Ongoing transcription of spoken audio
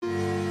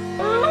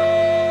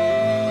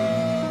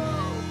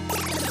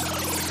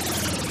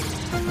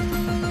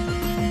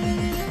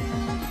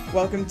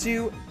Welcome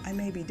to I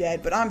May Be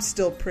Dead, but I'm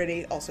Still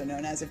Pretty, also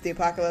known as If the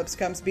Apocalypse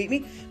Comes Beat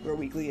Me. We're a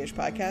weekly-ish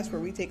podcast where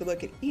we take a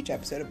look at each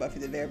episode of Buffy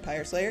the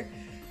Vampire Slayer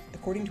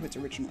according to its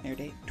original air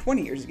date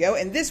 20 years ago.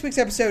 And this week's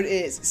episode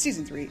is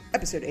Season 3,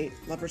 Episode 8,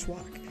 Lover's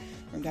Walk.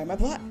 We're going to talk about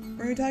plot. We're going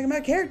to be talking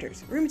about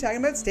characters. We're going to be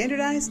talking about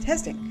standardized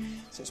testing.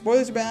 So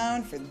spoilers are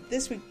bound for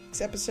this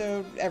week's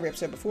episode, every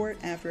episode before it,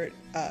 after it,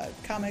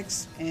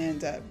 comics,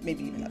 and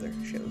maybe even other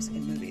shows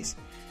and movies.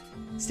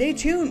 Stay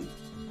tuned.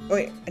 Oh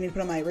wait, I need to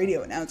put on my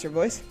radio announcer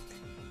voice.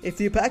 If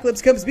the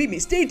apocalypse comes beat me,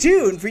 stay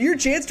tuned for your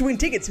chance to win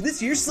tickets to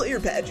this year's Slayer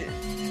pageant.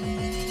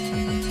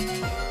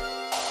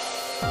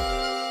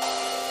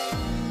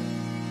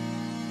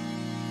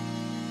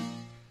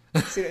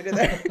 See what I did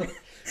there?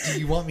 Do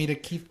you want me to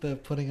keep the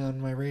putting on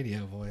my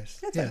radio voice?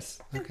 That's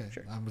yes. fine. Okay.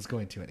 Sure. I was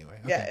going to anyway.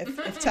 Okay.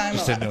 Yeah, if time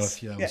Just allows. didn't know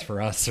if that was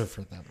for us or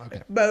for them.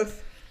 Okay.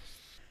 Both.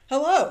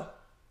 Hello.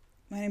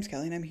 My name's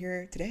Kelly, and I'm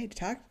here today to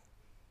talk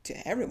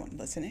to everyone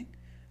listening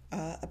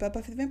about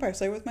Buffy the Vampire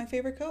Slayer with my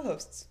favorite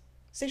co-hosts.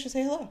 Stacia,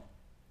 say hello.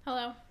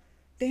 Hello.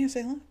 Daniel,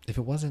 say hello. If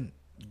it wasn't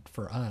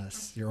for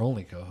us, your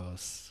only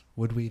co-hosts,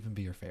 would we even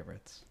be your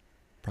favorites?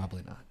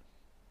 Probably not.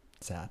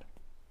 Sad.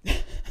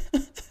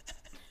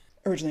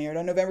 Originally aired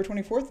on November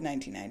 24th,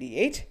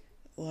 1998,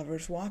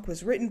 Lover's Walk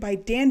was written by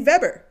Dan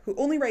Weber, who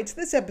only writes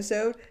this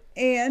episode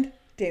and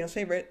Daniel's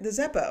favorite, The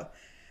Zeppo.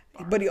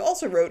 But he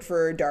also wrote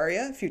for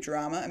Daria,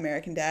 Futurama,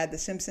 American Dad, The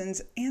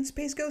Simpsons, and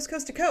Space Ghost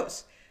Coast to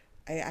Coast.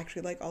 I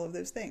actually like all of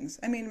those things.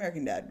 I mean,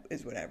 American Dad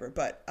is whatever,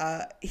 but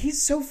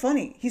he's so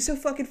funny. He's so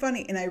fucking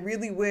funny, and I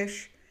really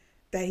wish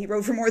that he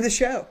wrote for more of the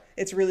show.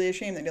 It's really a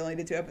shame that he only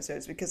did 2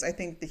 episodes, because I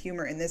think the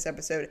humor in this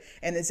episode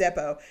and the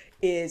Zeppo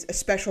is a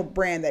special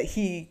brand that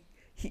he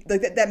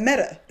like that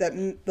meta,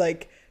 that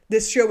like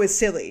this show is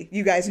silly.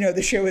 You guys know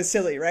the show is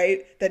silly,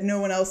 right? That no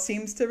one else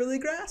seems to really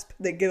grasp.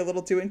 They get a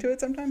little too into it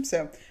sometimes,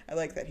 so I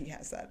like that he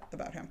has that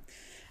about him.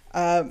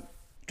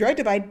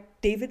 Directed by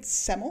David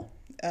Semmel.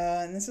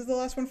 And this is the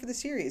last one for the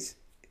series.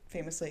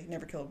 Famously,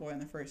 Never Kill a Boy on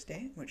the First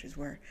Date, which is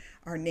where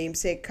our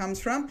namesake comes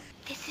from.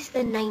 This is the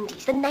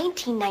 90s, the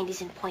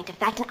 1990s in point of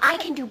fact, and I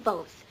can do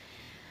both.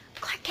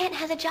 Clark Kent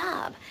has a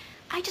job.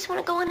 I just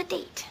want to go on a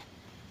date.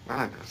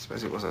 I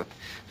suppose it was a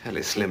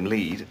fairly slim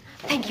lead.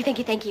 Thank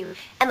you.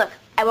 And look,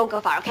 I won't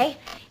go far, okay?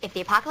 If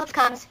the apocalypse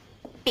comes,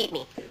 beat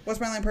me. What's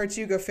My Line Part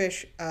 2, Go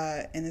Fish,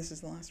 and this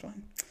is the last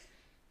one.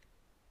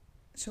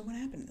 So what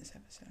happened in this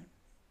episode?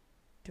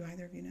 Do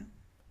either of you know?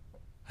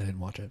 I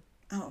didn't watch it.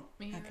 Oh,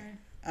 Me okay. either.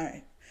 All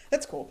right.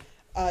 That's cool.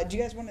 Do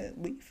you guys want to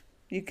leave?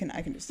 I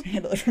can just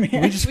handle it from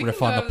here. We just We riff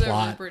can on go the to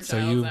plot. Rupert So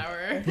Giles you,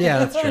 hour. yeah,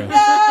 that's true.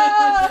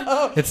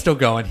 No! It's still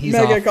going. He's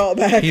Mega off.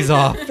 callback. He's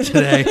off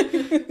today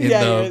in Yeah,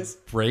 he the is.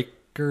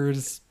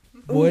 Breakers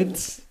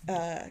Woods.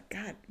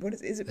 God, what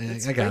is it? I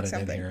It's got like it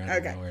something. in here. I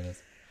don't know where it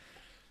is.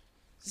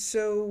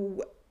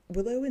 So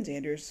Willow and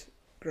Xander's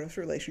gross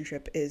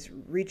relationship is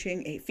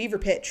reaching a fever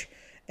pitch,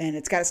 and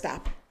it's got to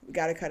stop. We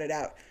got to cut it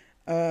out.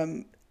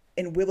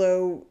 And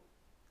Willow,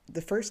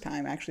 the first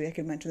time, actually, I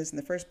could mention this in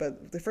the first,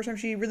 but the first time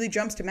she really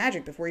jumps to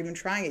magic before even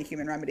trying a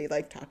human remedy,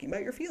 like talking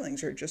about your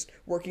feelings or just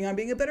working on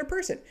being a better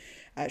person.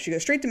 She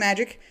goes straight to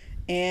magic,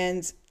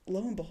 and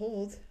lo and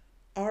behold,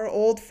 our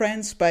old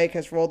friend Spike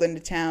has rolled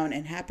into town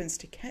and happens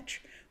to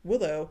catch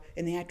Willow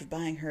in the act of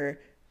buying her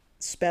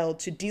spell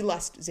to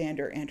delust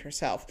Xander and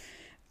herself.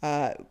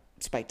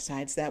 Spike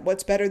decides that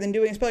what's better than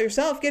doing a spell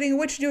yourself, getting a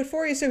witch to do it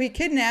for you, so he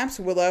kidnaps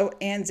Willow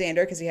and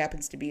Xander because he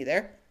happens to be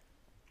there.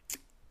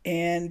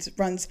 And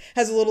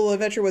has a little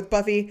adventure with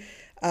Buffy,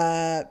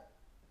 trying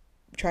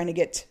to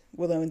get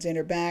Willow and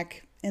Xander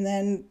back. And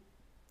then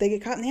they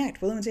get caught in the act.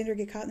 Willow and Xander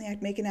get caught in the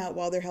act, making out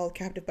while they're held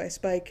captive by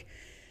Spike.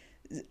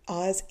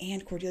 Oz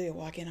and Cordelia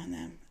walk in on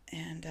them,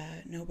 and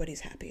nobody's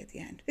happy at the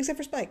end, except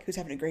for Spike, who's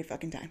having a great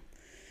fucking time.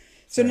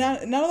 So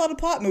not a lot of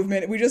plot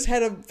movement. We just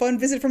had a fun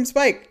visit from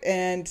Spike,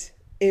 and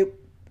it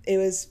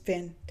was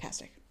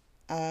fantastic.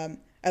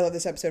 I love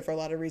this episode for a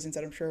lot of reasons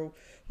that I'm sure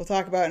we'll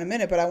talk about in a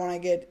minute, but I want to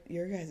get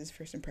your guys'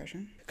 first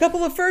impression. A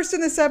couple of firsts in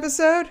this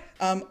episode.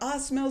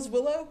 Oz smells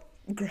Willow.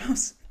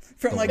 Gross.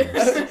 From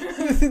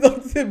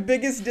the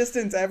biggest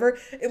distance ever.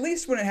 At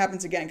least when it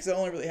happens again, because it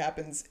only really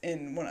happens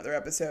in one other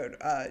episode,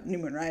 New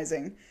Moon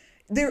Rising.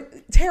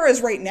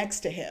 Tara's right next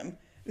to him.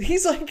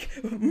 He's like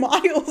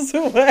miles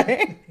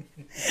away.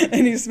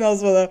 And he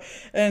smells Willow.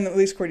 And at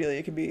least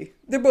Cordelia could be...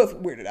 They're both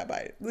weirded out by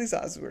it. At least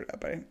Oz is weirded out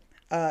by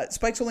it.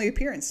 Spike's only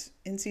appearance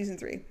in season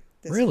 3.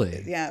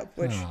 Really? Yeah.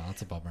 Which, oh,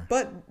 that's a bummer.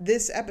 But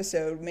this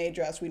episode made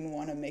Joss Whedon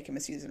want to make him a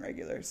season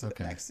regular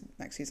next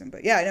season.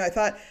 But yeah, I know. I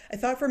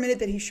thought for a minute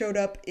that he showed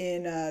up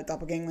in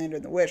Doppelganglander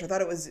and the Witch. I thought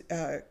it was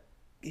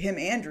him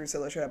and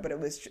Drusilla showed up, but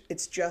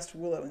it's just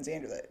Willow and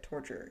Xander that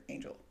torture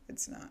Angel.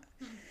 It's not.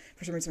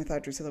 For some reason, I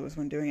thought Drusilla was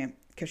one doing it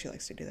because she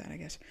likes to do that, I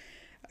guess.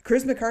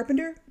 Charisma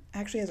Carpenter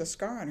actually has a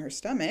scar on her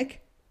stomach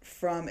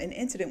from an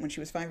incident when she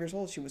was 5 years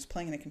old. She was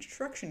playing in a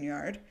construction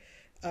yard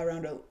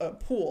around a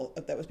pool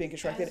that was being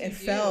constructed and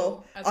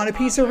fell on a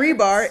piece of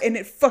rebar, and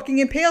it fucking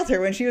impaled her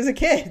when she was a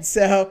kid.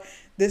 So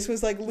this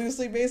was like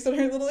loosely based on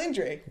her little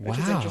injury, which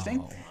is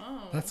interesting.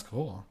 That's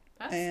cool.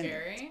 That's And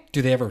scary.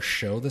 Do they ever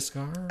show the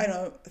scar? I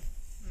don't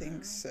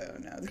think so,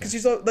 no. Because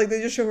she's like, they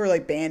just show her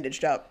like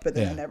bandaged up, but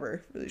then they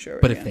never really show her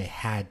But again. if they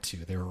had to,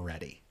 they were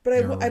ready. But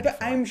They were ready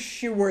for I'm it.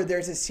 sure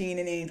there's a scene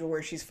in Angel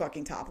where she's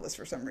fucking topless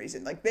for some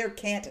reason. Like, there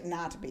can't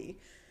not be.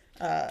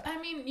 I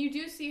mean, you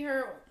do see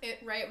her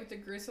right with the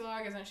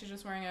Grusalog, isn't she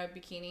just wearing a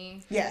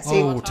bikini? Yeah, see,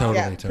 Oh, totally,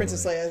 yeah, totally.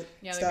 Princess Leia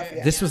Yeah, stuff. like,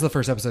 Yeah. This was the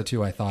first episode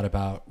too I thought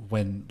about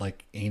when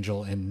like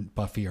Angel and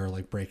Buffy are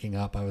like breaking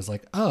up. I was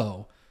like,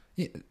 oh,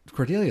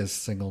 Cordelia's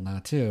single now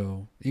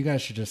too. You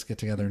guys should just get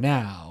together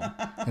now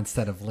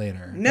instead of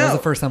later. No. That was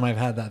the first time I've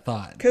had that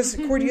thought. Because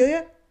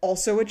Cordelia,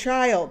 also a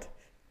child.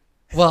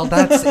 Well,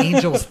 that's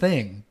Angel's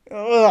thing.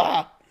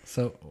 Ugh.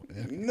 So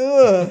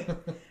Ugh.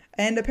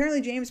 And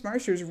apparently James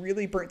Marsters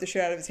really burnt the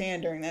shit out of his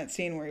hand during that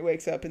scene where he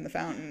wakes up in the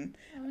fountain.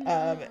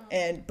 But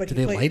did he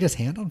they played, light his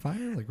hand on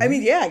fire? Like, I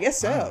mean, yeah, I guess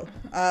so.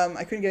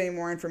 I couldn't get any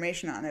more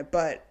information on it,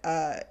 but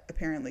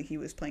apparently he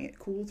was playing it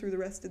cool through the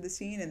rest of the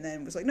scene, and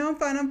then was like, "No,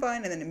 I'm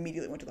fine," and then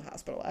immediately went to the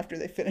hospital after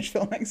they finished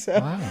filming. So Oh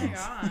my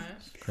wow, gosh.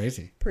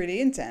 crazy.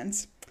 pretty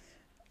intense.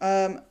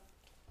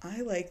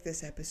 I like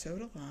this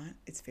episode a lot.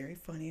 It's very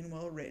funny and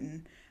well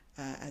written.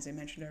 As I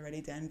mentioned already,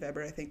 Dan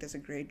Weber, I think, does a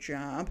great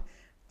job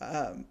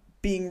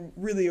being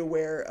really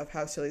aware of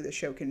how silly the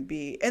show can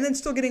be, and then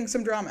still getting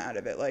some drama out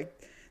of it.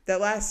 Like that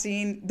last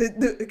scene,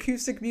 the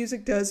acoustic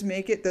music does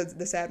make it,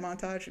 the sad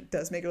montage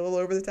does make it a little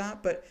over the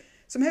top, but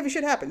some heavy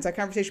shit happens. That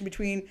conversation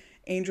between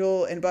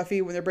Angel and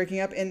Buffy when they're breaking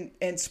up, and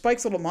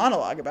Spike's little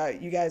monologue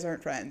about you guys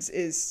aren't friends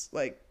is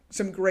like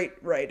some great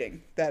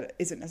writing that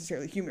isn't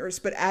necessarily humorous,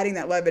 but adding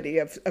that levity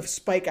of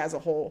Spike as a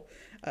whole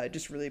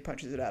just really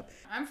punches it up.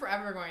 I'm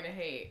forever going to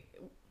hate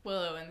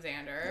Willow and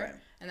Xander, Right.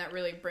 and that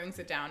really brings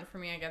it down for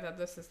me. I get that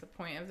this is the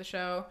point of the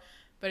show,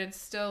 but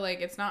it's still like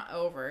it's not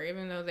over,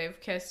 even though they've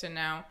kissed and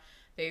now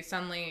they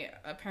suddenly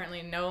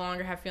apparently no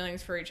longer have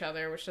feelings for each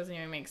other, which doesn't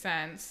even make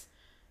sense.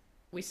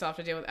 We still have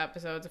to deal with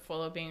episodes of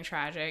Willow being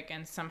tragic,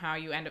 and somehow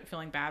you end up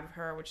feeling bad for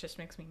her, which just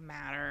makes me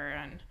madder,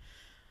 and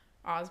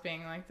Oz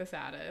being like the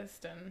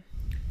saddest. And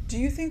Do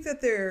you think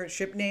that their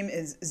ship name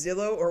is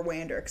Zillow or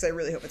Wander? Because I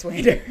really hope it's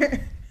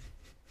Wander.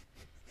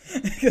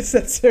 Because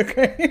that's so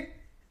great.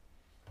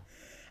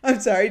 I'm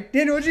sorry.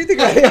 Daniel, what do you think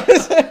about the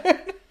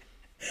episode?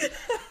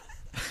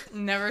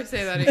 never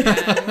say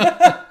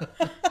that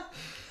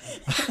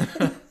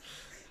again.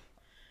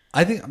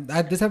 I think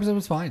this episode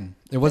was fine.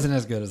 It wasn't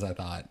as good as I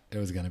thought it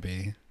was going to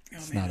be.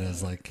 It's not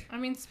as like I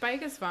mean,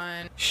 Spike is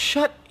fun.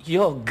 Shut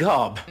your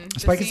gob. The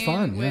Spike is scene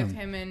fun, yeah. with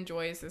him and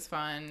Joyce is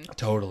fun.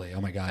 totally.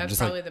 Oh my god, That's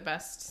just probably like the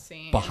best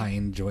scene.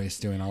 behind Joyce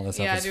doing all this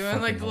stuff. Yeah, is doing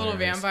fucking like the little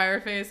hilarious.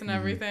 vampire face and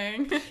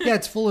everything. Yeah,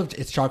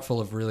 it's chock full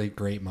of really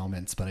great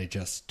moments, but I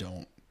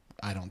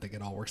don't think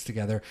it all works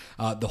together.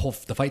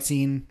 The fight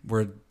scene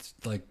where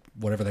like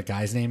whatever the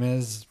guy's name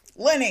is,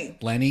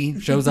 Lenny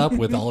shows up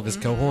with all of his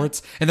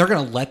cohorts, and they're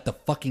gonna let the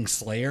fucking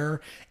Slayer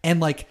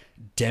and like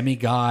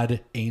demigod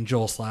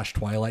angel /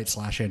 Twilight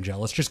 /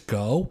 Angelus just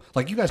go.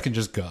 Like, you guys can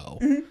just go.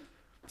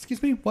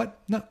 Excuse me, what?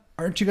 No,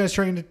 aren't you guys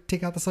trying to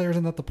take out the Slayers?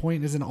 Isn't that the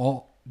point?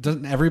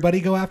 Doesn't everybody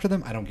go after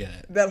them? I don't get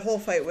it. That whole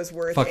fight was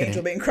worth Fucking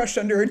Angel hate. being crushed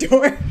under her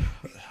door.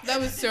 That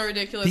was so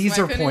ridiculous. These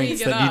Why are couldn't he points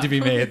get that need up? to be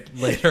made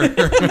later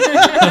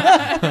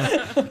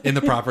in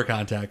the proper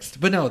context.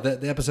 But no,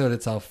 the episode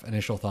itself,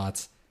 initial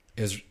thoughts,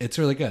 it's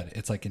really good.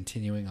 It's like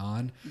continuing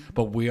on,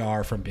 but we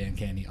are from Band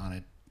Candy on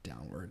a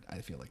downward. I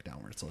feel like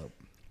downward slope.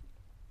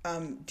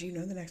 Do you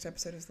know the next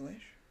episode is The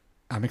Wish?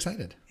 I'm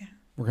excited. Yeah.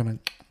 We're gonna.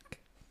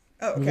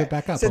 Oh, okay. Move it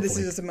back up, So this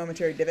hopefully. is just a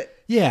momentary divot.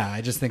 Yeah,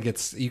 I just think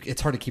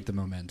it's hard to keep the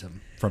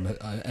momentum from an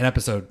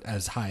episode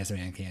as high as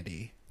Man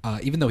Candy.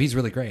 Even though he's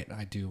really great,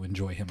 I do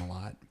enjoy him a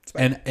lot.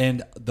 Spike.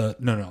 And the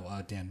Dan Oh,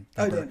 Weber. Dan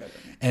Weber.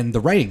 And the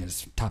writing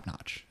is top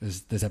notch.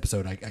 This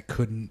episode, I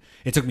couldn't.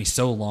 It took me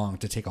so long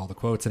to take all the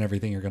quotes and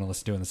everything you're going to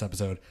listen to in this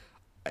episode.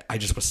 I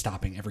just was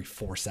stopping every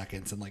 4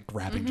 seconds and like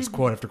grabbing just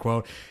quote after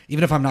quote.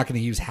 Even if I'm not going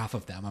to use half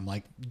of them, I'm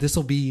like, this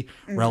will be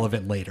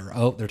relevant later.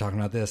 Oh, they're talking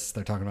about this.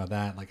 They're talking about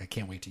that. Like, I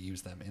can't wait to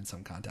use them in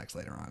some context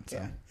later on. So.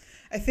 Yeah.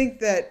 I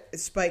think that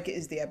Spike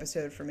is the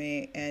episode for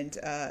me, and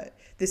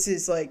this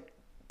is like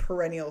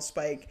perennial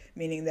Spike,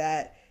 meaning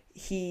that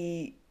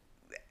he,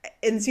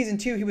 in season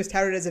 2, he was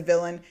touted as a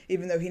villain,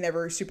 even though he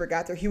never super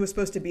got there. He was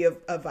supposed to be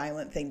a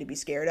violent thing to be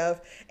scared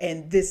of,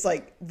 and this,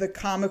 like, the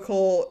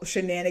comical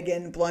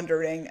shenanigan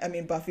blundering, I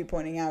mean, Buffy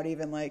pointing out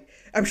even, like,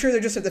 I'm sure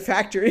they're just at the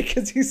factory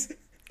because he's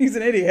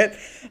an idiot.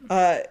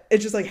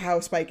 It's just like how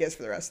Spike is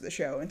for the rest of the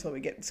show until we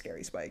get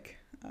Scary Spike.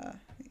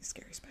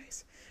 Scary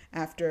Spice.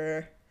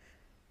 After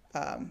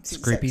season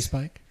Screepy 6.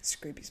 Spike?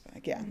 Screepy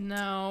Spike, yeah.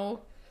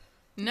 No.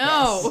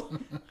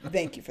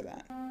 Thank you for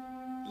that.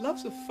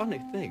 Love's a funny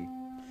thing.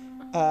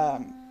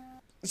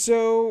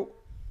 So,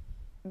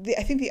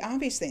 I think the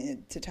obvious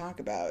thing to talk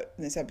about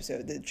in this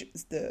episode,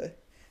 the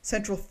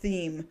central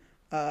theme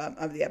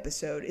of the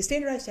episode, is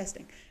standardized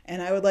testing.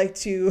 And I would like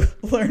to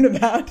learn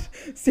about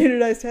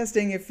standardized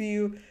testing. If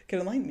you could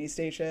enlighten me,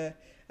 Stacia,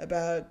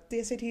 about the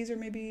SATs or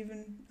maybe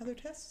even other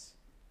tests.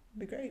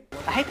 It'd be great.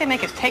 I hate they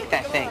make us take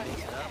that thing.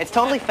 It's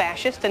totally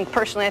fascist, and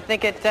personally, I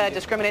think it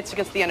discriminates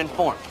against the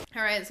uninformed.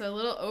 All right, so a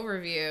little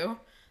overview.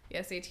 The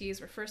SATs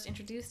were first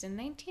introduced in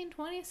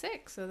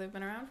 1926, so they've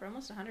been around for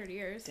almost 100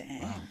 years.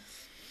 Dang. Wow.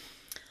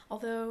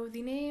 Although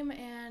the name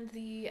and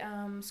the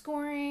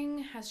scoring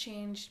has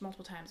changed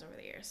multiple times over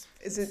the years.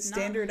 Is it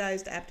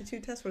standardized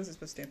aptitude test? What is it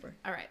supposed to stand for?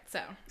 All right, so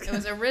it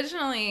was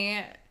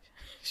originally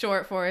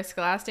short for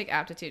Scholastic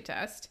Aptitude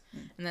Test,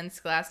 and then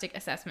Scholastic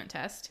Assessment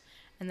Test,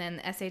 and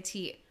then the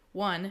SAT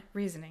 1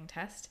 Reasoning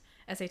Test,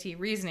 SAT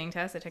Reasoning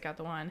Test, I took out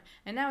the 1,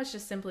 and now it's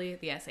just simply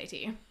the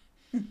SAT.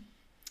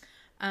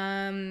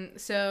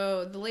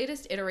 So the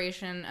latest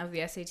iteration of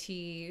the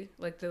SAT,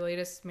 like the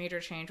latest major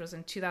change, was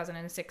in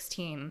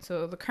 2016.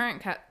 So the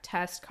current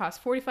test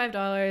costs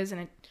 $45,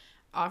 and it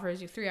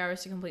offers you 3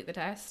 hours to complete the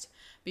test.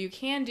 But you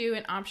can do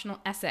an optional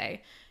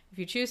essay if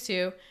you choose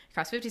to. It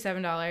costs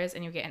 $57,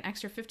 and you get an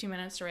extra 50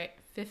 minutes to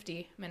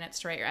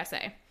write your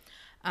essay.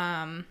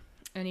 And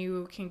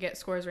you can get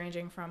scores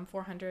ranging from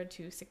 400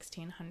 to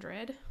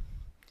 1600.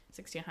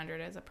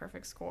 1600 is a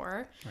perfect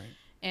score. Right.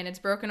 And it's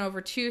broken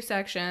over 2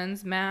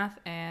 sections, math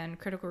and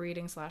critical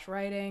reading /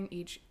 writing,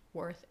 each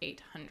worth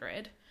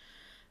 800.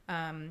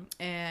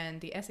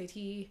 And the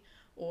SAT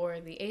or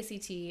the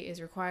ACT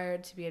is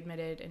required to be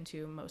admitted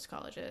into most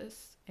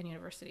colleges and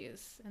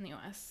universities in the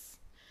U.S.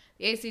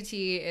 The ACT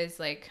is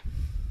like,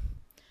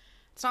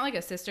 it's not like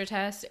a sister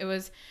test. It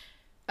was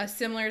a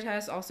similar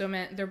test,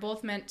 they're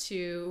both meant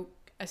to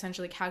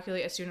essentially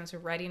calculate a student's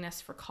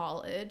readiness for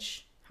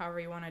college, however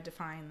you want to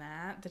define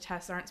that. The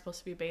tests aren't supposed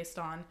to be based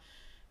on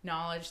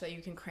knowledge that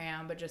you can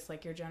cram, but just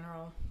like your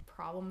general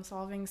problem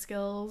solving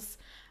skills.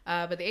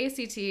 But the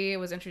ACT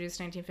was introduced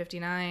in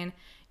 1959.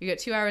 You get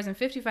 2 hours and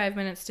 55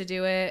 minutes to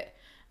do it.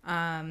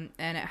 And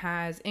it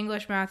has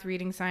English, math,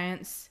 reading,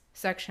 science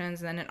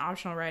sections, and then an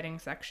optional writing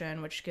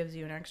section, which gives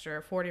you an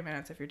extra 40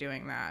 minutes if you're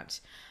doing that.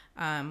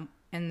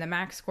 And the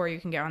max score you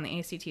can get on the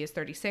ACT is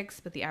 36,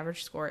 but the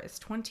average score is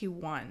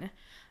 21.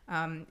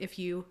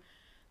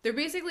 They're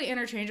basically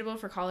interchangeable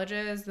for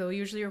colleges. They'll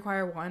usually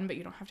require one, but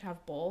you don't have to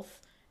have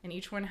both. And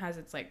each one has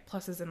its like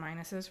pluses and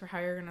minuses for how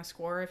you're going to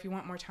score. If you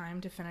want more time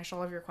to finish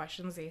all of your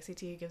questions, the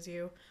ACT gives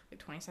you like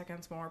 20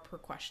 seconds more per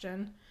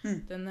question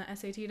than the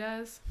SAT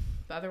does.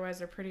 But otherwise,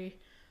 they're pretty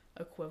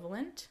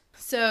equivalent.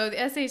 So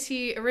the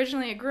SAT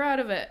originally grew out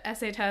of an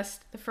essay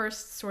test. The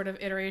first sort of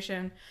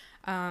iteration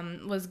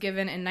was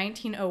given in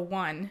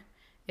 1901.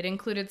 It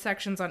included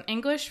sections on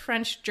English,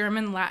 French,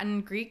 German,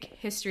 Latin, Greek,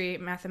 history,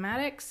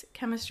 mathematics,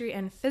 chemistry,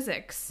 and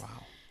physics.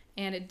 Wow.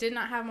 And it did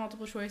not have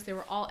multiple choice. They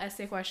were all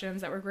essay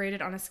questions that were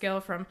graded on a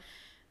scale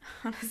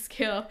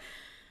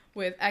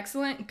with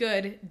excellent,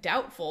 good,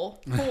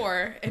 doubtful,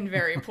 poor, and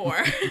very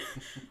poor.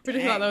 But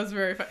I thought that was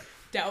very fun.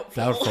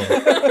 Doubtful.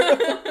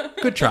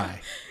 Good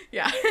try.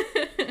 Yeah.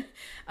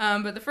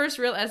 But the first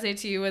real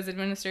SAT was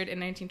administered in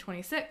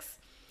 1926.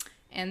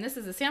 And this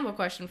is a sample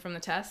question from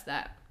the test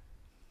that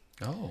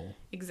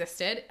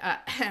existed.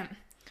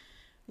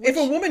 If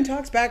a woman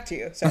talks back to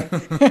you, sorry.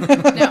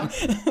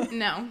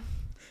 No.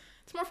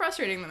 It's more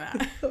frustrating than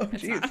that. Oh,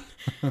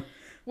 jeez.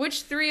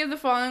 Which 3 of the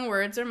following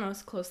words are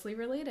most closely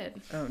related?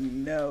 Oh,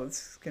 no.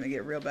 It's going to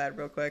get real bad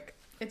real quick.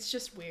 It's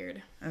just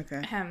weird.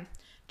 Okay.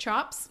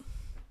 Chops,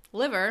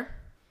 liver,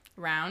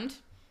 round,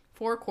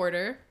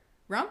 4/4,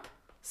 rump,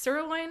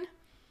 sirloin.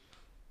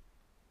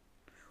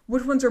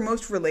 Which ones are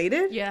most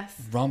related? Yes.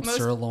 Rump,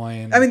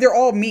 sirloin. I mean, they're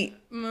all meat.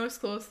 Most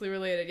closely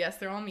related. Yes,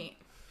 they're all meat.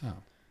 Oh.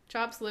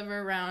 Chops,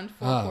 liver, round,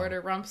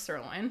 4/4, rump,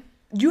 sirloin.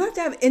 You have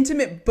to have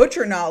intimate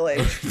butcher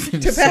knowledge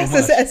to pass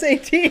this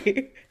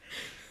SAT.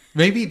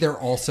 Maybe they're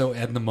also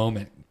at the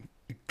moment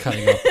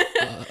cutting up.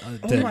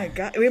 Oh my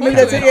god! Maybe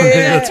that's it.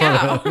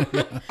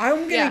 Yeah.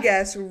 I'm gonna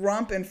guess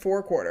rump and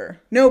 4/4.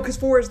 No, because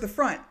 4 is the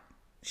front.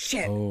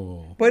 Shit.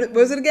 Oh. What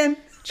was it again?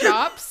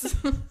 Chops,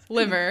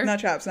 liver. Not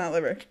chops, not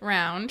liver.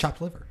 Round.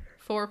 Chopped liver.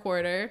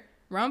 4/4,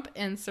 rump,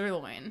 and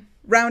sirloin.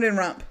 Round and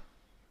rump.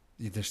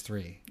 There's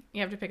 3.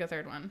 You have to pick a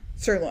third one.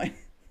 Sirloin.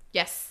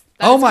 Yes.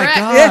 Oh my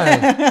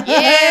god!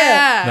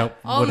 Yeah. Nope.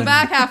 On the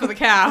back half of the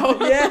cow.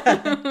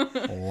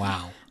 Yeah.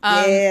 Wow.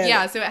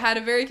 Yeah, so it had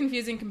a very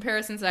confusing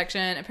comparison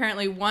section.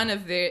 Apparently, one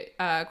of the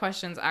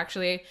questions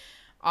actually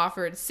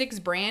offered 6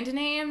 brand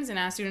names and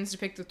asked students to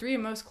pick the 3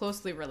 most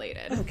closely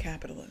related. Oh,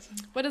 capitalism.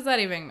 What does that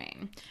even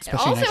mean?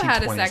 Especially it also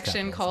had a 1920s section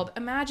capitalism. called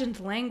Imagined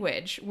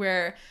Language,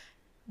 where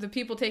the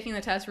people taking the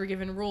test were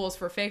given rules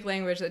for fake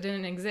language that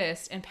didn't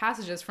exist and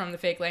passages from the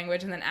fake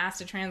language and then asked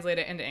to translate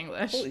it into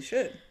English. Holy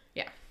shit.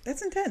 Yeah.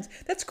 That's intense.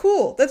 That's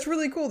cool. That's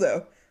really cool,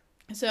 though.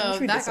 So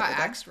that got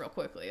axed real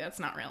quickly. That's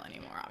not real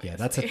anymore, obviously.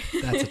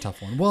 Yeah, that's a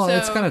tough one. Well,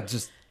 it's kind of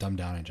just dumbed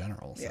down in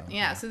general. So.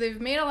 Yeah, so they've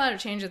made a lot of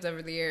changes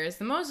over the years.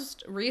 The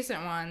most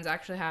recent ones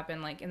actually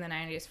happened like in the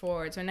 90s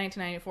forward. So in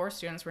 1994,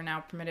 students were now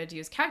permitted to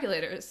use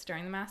calculators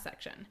during the math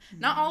section.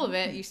 Not all of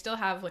it. You still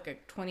have like a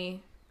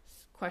 20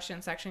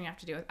 question section you have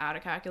to do without a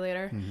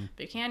calculator,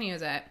 but you can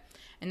use it.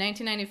 In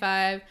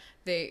 1995,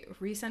 they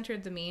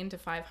recentered the mean to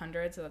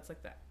 500, so that's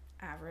like the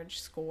average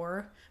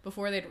score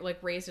before they'd like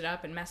raised it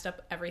up and messed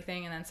up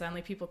everything, and then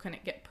suddenly people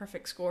couldn't get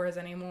perfect scores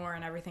anymore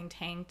and everything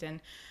tanked and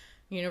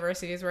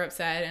universities were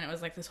upset, and it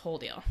was like this whole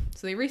deal.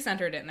 So they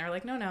recentered it, and they're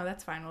like, no,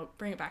 that's fine, we'll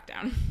bring it back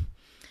down.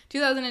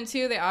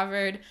 2002, they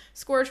offered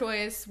score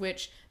choice,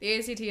 which the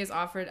ACT has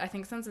offered, I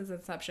think, since its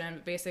inception.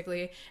 But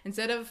basically,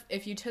 instead of,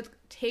 if you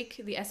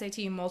take the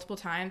SAT multiple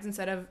times,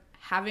 instead of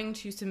having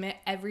to submit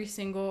every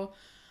single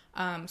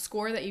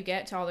score that you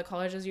get to all the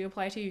colleges you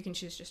apply to, you can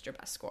choose just your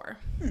best score.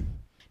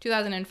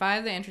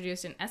 2005, they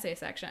introduced an essay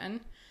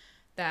section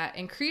that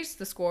increased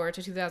the score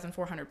to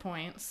 2,400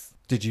 points.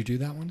 Did you do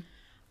that one?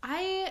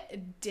 I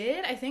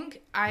did. I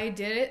think I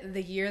did it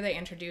the year they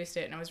introduced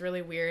it, and it was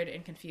really weird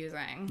and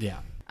confusing. Yeah.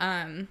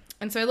 And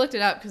so I looked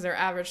it up because there are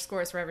average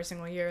scores for every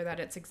single year that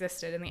it's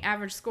existed, and the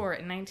average score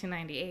in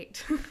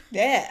 1998.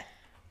 Yeah.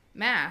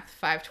 Math,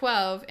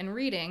 512, and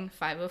reading,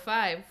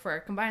 505, for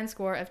a combined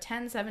score of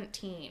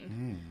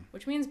 1017,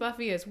 which means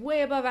Buffy is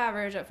way above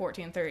average at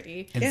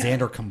 1430. And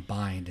Xander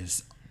combined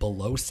is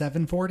below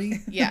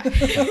 740? Yeah.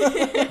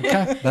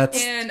 Okay,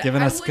 that's And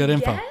giving us good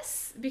info.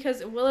 Guess,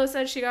 because Willow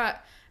said she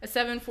got a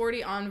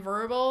 740 on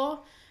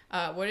verbal.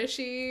 What is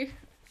she?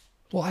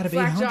 Well, out of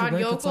 800, Blackjawed right?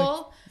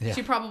 yokel. Yeah.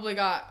 She probably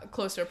got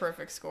close to a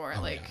perfect score,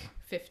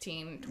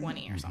 15,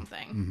 20 or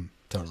something. Mm-hmm.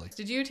 Totally.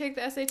 Did you take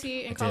the SAT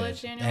in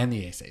college, Daniel? And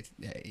the ACT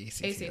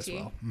as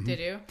well. Mm-hmm. Did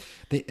you?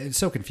 It's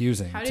so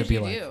confusing. How to did be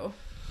you like, do?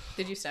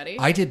 Did you study?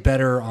 I did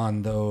better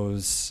on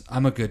those.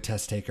 I'm a good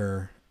test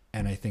taker,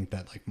 and I think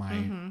that like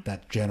my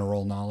that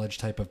general knowledge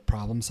type of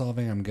problem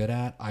solving I'm good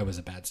at. I was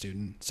a bad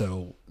student,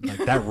 so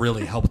like that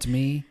really helped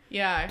me.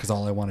 Yeah. Because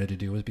all I wanted to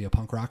do was be a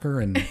punk rocker,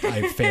 and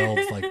I failed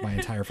like my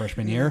entire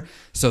freshman year.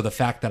 So the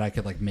fact that I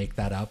could like make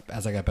that up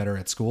as I got better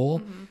at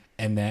school,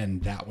 and then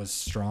that was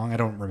strong. I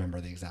don't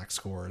remember the exact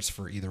scores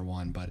for either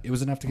one, but it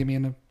was enough to get me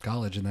into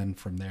college, and then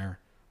from there,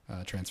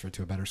 transferred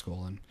to a better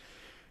school. And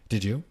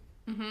did you?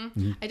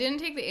 I didn't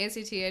take the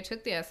ACT. I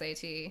took the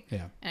SAT.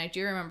 Yeah. And I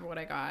do remember what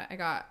I got. I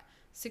got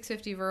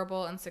 650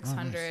 verbal and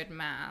 600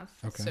 math.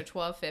 Okay. So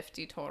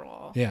 1250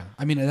 total. Yeah.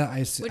 I mean,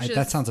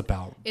 that sounds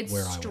about It's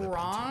where I would have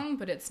strong,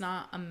 but it's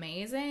not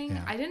amazing.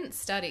 Yeah. I didn't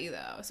study,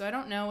 though, so I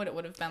don't know what it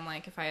would have been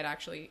like if I had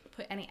actually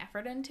put any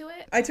effort into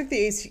it. I took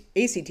the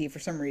ACT for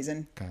some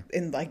reason. Okay.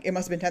 In like, it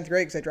must have been 10th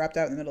grade because I dropped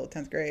out in the middle of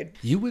 10th grade.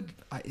 You would,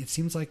 it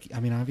seems like,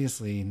 I mean,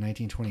 obviously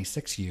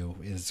 1926 you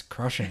is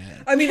crushing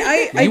it. I mean,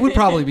 you would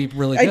probably be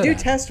really good I do at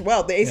test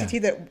well. The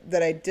ACT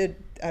that I did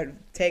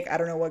take, I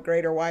don't know what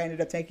grade or why I ended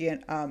up taking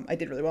it. I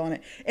did really well in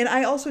it. And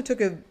I also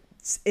took an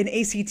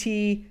ACT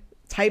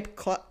type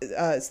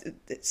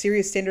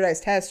serious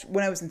standardized test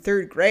when I was in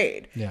 3rd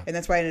grade. Yeah. And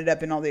that's why I ended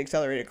up in all the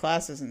accelerated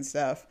classes and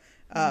stuff.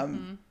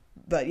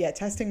 But yeah,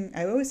 testing,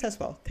 I always test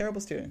well.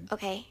 Terrible student.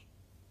 Okay.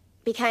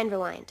 Be kind,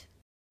 rewind.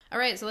 All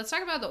right, so let's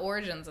talk about the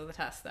origins of the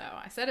test, though.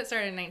 I said it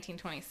started in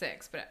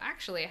 1926, but it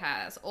actually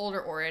has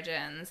older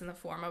origins in the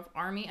form of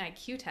Army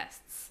IQ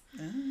tests.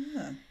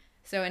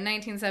 So in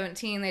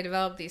 1917, they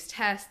developed these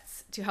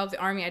tests to help the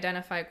Army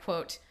identify,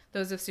 quote,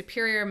 those of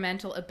superior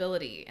mental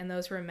ability and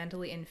those who are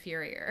mentally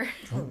inferior.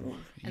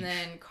 And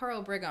then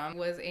Carl Brigham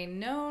was a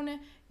known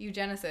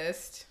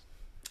eugenicist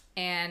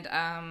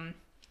and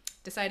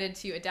decided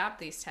to adapt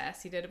these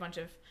tests. He did a bunch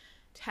of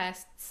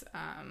tests,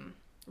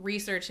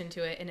 research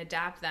into it, and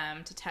adapt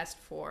them to test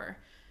for,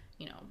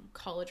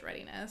 college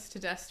readiness, to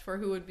test for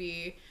who would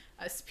be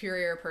a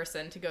superior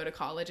person to go to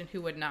college and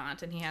who would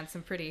not. And he had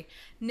some pretty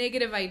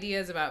negative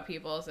ideas about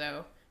people,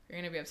 so you're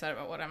going to be upset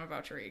about what I'm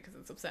about to read because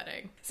it's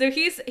upsetting. So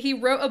he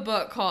wrote a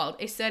book called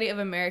A Study of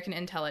American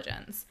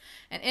Intelligence.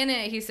 And in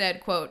it, he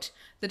said, quote,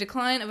 the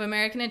decline of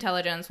American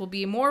intelligence will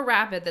be more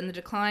rapid than the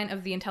decline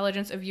of the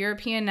intelligence of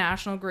European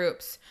national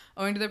groups,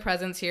 owing to the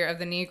presence here of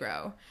the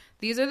Negro.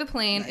 These are the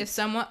plain, if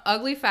somewhat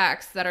ugly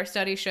facts that our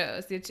study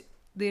shows.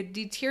 The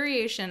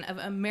deterioration of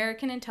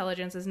American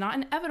intelligence is not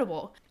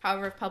inevitable.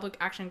 However, if public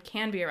action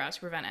can be aroused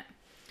to prevent it.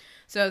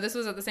 So this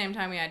was at the same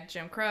time we had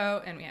Jim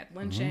Crow and we had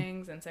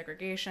lynchings and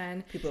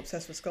segregation. People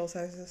obsessed with skull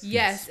sizes.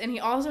 Yes, and he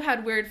also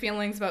had weird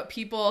feelings about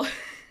people.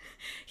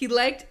 He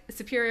liked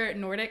superior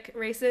Nordic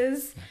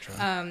races,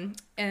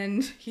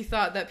 and he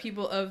thought that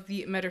people of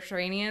the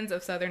Mediterraneans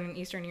of Southern and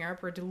Eastern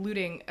Europe were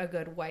diluting a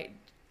good white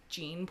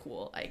gene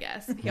pool, I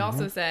guess. He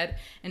also said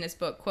in his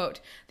book,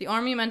 quote, the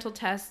Army mental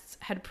tests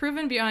had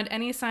proven beyond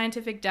any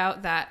scientific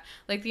doubt that,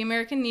 like the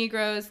American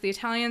Negroes, the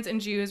Italians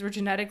and Jews were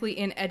genetically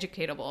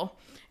ineducatable.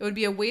 It would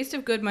be a waste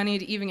of good money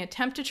to even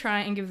attempt to try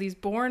and give these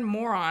born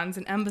morons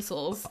and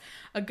imbeciles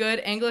a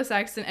good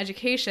Anglo-Saxon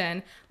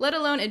education, let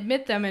alone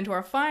admit them into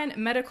our fine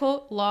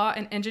medical, law,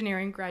 and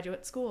engineering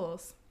graduate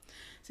schools.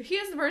 So he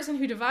is the person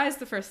who devised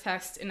the first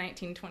test in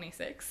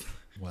 1926.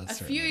 A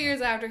few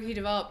years after he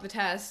developed the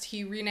test,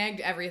 he reneged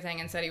everything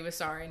and said he was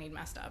sorry and he'd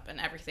messed up, and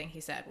everything he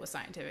said was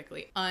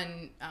scientifically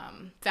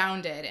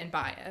unfounded and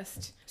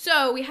biased.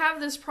 So we have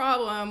this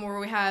problem where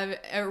we have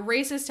a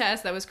racist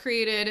test that was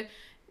created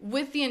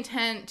with the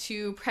intent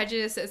to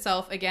prejudice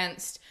itself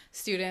against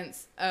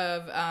students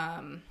of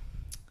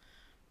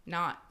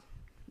not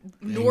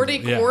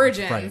Nordic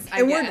origins, right.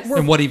 I guess.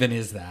 And what even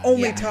is that?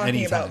 Only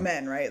talking about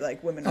men, right?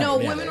 Like women. No,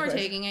 women were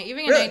taking it.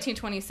 Even in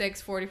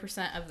 1926,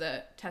 40% of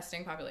the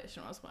testing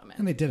population was women.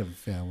 And they did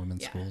have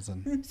women's schools.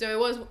 And so it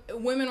was,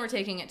 women were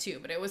taking it too,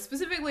 but it was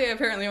specifically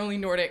apparently only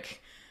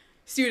Nordic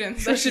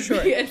students that should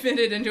be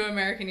admitted into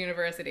American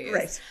universities.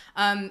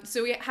 Right.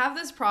 So we have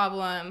this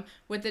problem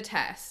with the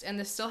test, and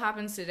this still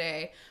happens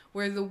today,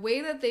 where the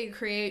way that they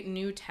create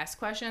new test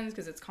questions,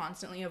 because it's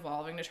constantly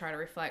evolving to try to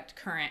reflect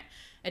current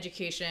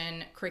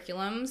education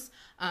curriculums,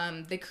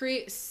 they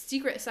create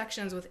secret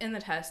sections within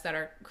the test that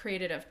are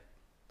created of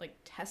like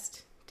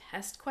test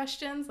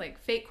questions, like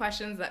fake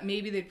questions that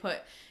maybe they'd put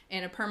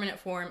in a permanent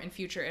form in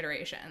future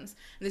iterations.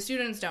 And the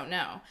students don't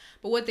know.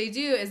 But what they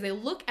do is they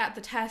look at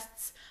the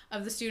tests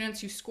of the students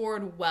who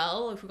scored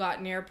well, who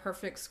got near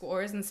perfect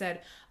scores, and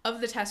said,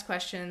 of the test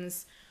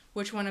questions,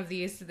 which one of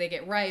these did they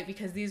get right?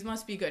 Because these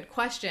must be good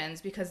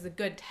questions, because the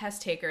good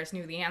test takers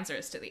knew the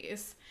answers to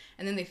these.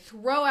 And then they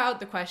throw out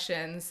the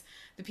questions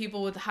the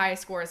people with the high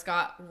scores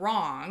got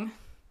wrong.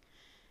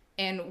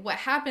 And what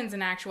happens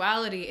in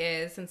actuality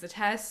is, since the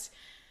test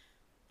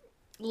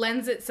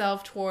lends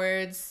itself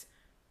towards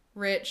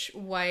rich,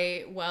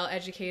 white,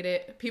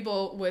 well-educated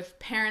people with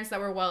parents that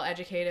were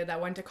well-educated, that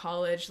went to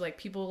college, like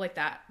people like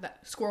that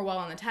score well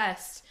on the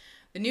test,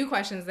 the new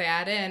questions they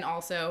add in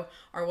also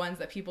are ones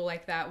that people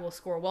like that will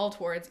score well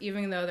towards,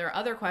 even though there are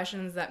other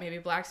questions that maybe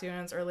Black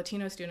students or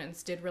Latino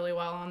students did really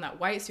well on that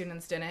white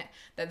students didn't,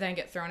 that then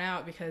get thrown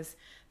out because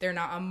they're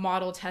not a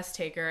model test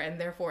taker, and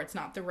therefore it's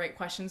not the right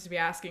questions to be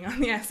asking on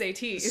the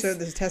SATs. So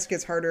the test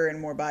gets harder and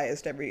more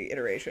biased every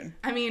iteration.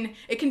 I mean,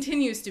 it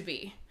continues to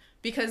be,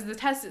 because the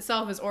test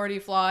itself is already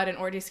flawed and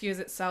already skews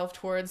itself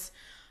towards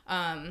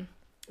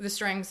the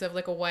strengths of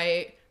like a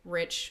white,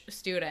 rich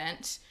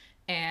student.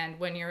 And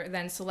when you're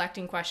then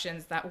selecting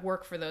questions that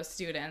work for those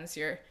students,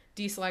 you're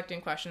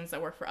deselecting questions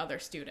that work for other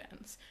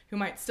students who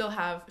might still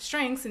have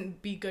strengths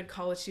and be good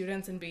college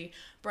students and be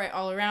bright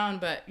all around,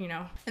 but, you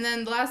know. And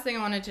then the last thing I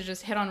wanted to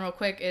just hit on real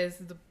quick is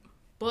the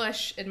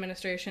Bush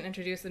administration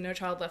introduced the No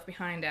Child Left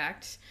Behind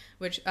Act,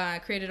 which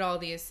created all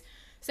these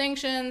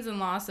sanctions and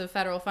loss of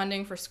federal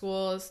funding for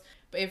schools.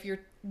 But if you're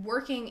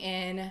working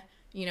in,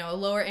 you know, a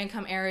lower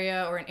income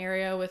area, or an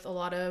area with a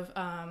lot of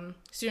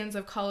students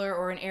of color,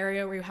 or an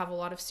area where you have a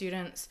lot of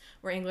students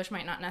where English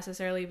might not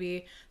necessarily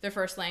be their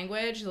first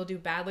language, they'll do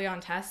badly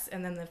on tests,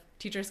 and then the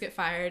teachers get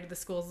fired, the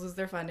schools lose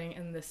their funding,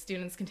 and the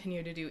students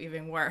continue to do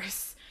even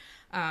worse.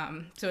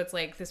 So it's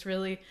like this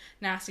really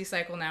nasty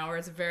cycle now where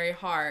it's very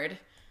hard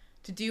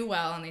to do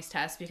well on these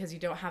tests because you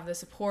don't have the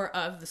support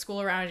of the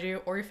school around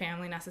you or your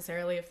family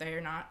necessarily, if they are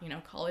not, you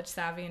know, college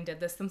savvy and did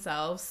this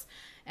themselves.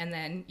 And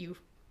then you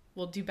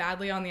will do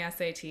badly on the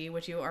SAT,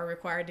 which you are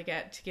required to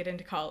get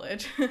into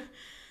college.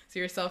 So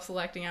you're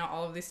self-selecting out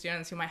all of these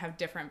students who might have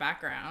different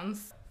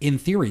backgrounds. In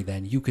theory,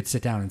 then, you could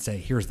sit down and say,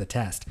 here's the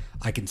test.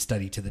 I can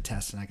study to the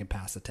test and I can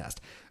pass the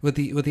test. With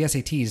the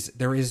SATs,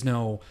 there is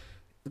no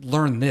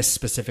learn this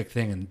specific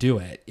thing and do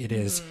it. It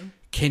is,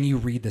 can you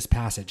read this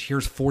passage?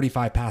 Here's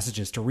 45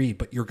 passages to read,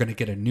 but you're going to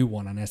get a new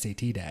one on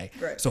SAT day.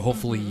 Right. So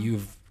hopefully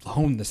you've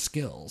honed the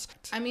skills.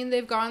 I mean,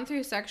 they've gone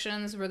through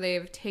sections where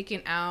they've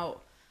taken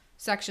out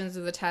sections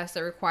of the test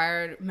that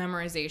required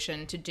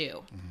memorization to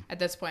do. At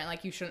this point,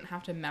 like, you shouldn't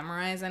have to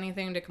memorize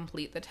anything to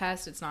complete the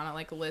test. It's not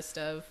like a list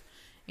of,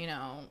 you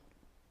know,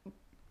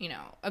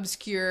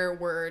 obscure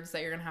words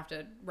that you're going to have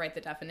to write the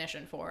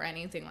definition for, or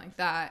anything like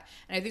that.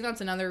 And I think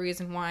that's another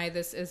reason why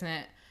this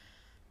isn't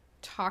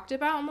talked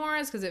about more,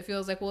 is because it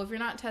feels like, well, if you're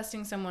not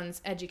testing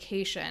someone's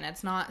education,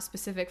 it's not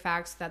specific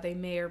facts that they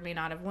may or may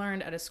not have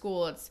learned at a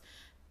school. It's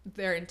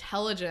their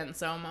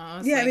intelligence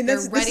almost. Yeah, like, I mean,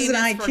 this is an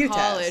IQ for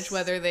college, test.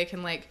 whether they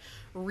can like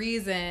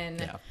reason.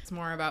 Yeah. It's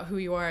more about who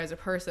you are as a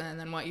person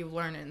than what you've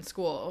learned in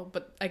school.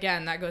 But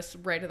again, that goes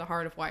right to the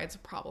heart of why it's a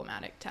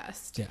problematic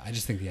test. Yeah, I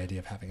just think the idea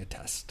of having a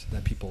test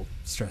that people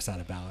stress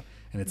out about,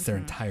 and it's their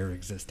entire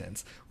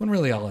existence, when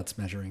really all it's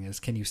measuring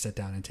is, can you sit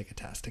down and take a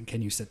test, and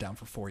can you sit down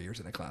for 4 years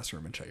in a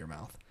classroom and shut your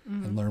mouth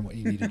and learn what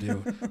you need to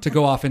do to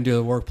go off into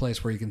a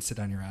workplace where you can sit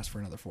on your ass for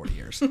another 40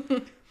 years.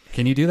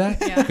 Can you do that?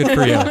 Yeah. Good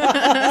for you.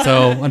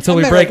 So until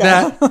we break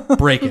that,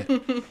 break it.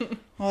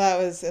 Well, that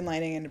was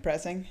enlightening and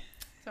depressing.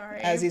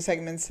 Sorry. As these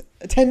segments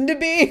tend to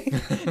be.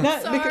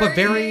 But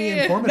very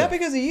informative. Not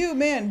because of you,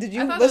 man. Did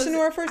you listen to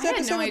our first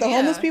episode with the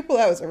homeless people?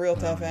 That was a real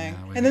tough thing.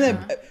 Yeah, and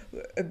then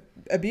the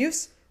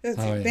abuse?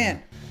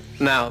 Man.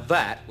 Now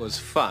that was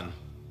fun.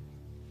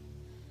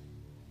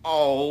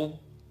 Oh,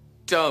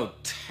 don't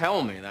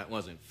tell me that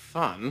wasn't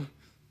fun.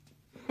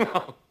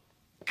 Oh,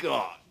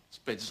 God. It's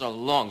been so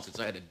long since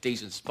I had a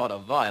decent spot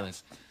of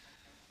violence.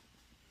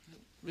 It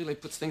really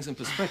puts things in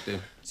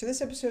perspective. So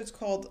this episode's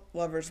called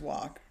Lover's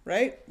Walk,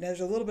 right?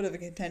 There's a little bit of a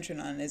contention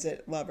on, is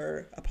it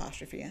lover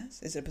apostrophe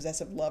S? Is it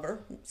possessive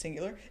lover,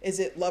 singular? Is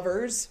it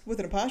lovers with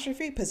an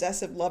apostrophe,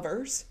 possessive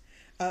lovers?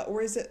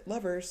 Or is it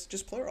lovers,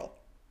 just plural,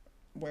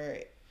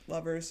 where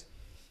lovers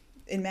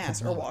in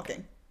mass are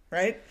walking?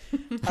 Right?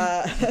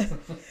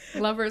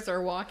 Lovers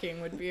Are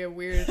Walking would be a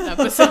weird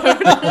episode.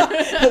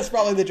 That's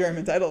probably the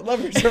German title.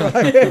 Lovers Are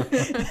Walking.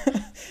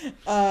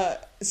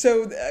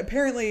 So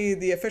apparently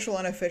the official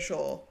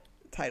unofficial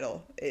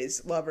title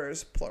is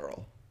lovers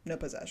plural, no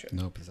possession.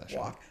 No possession.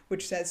 Walk,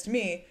 which says to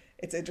me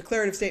it's a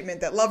declarative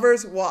statement that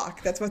lovers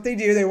walk. That's what they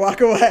do. They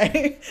walk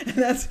away. And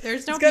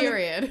There's no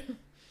period.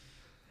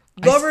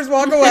 Lovers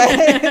walk away.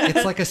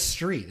 It's like a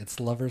street. It's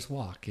lovers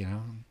walk, you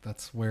know?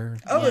 That's where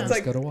it's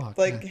like go to walk.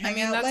 Like yeah.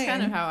 Hangout that's Lane.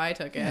 kind of how I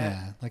took it.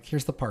 Yeah, like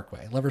here's the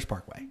Parkway, Lovers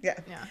Parkway. Yeah.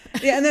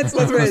 Yeah. And that's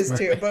what it is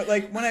too. But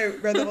like when I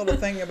read the little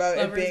thing about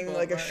it Lovers being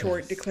like a Boulevard.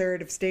 short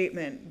declarative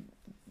statement,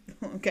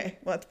 okay,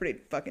 well that's pretty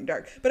fucking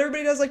dark. But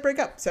everybody does like break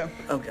up, so.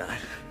 Oh, God.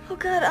 Oh,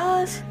 God,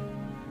 Oz.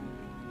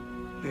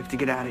 We have to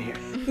get out of here.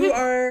 Who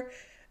are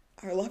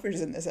our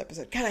lovers in this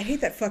episode? God, I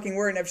hate that fucking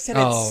word, and I've said it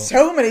Oh,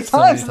 so many so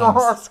many times in the times.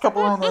 last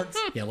couple of months.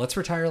 Yeah, let's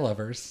retire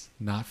lovers.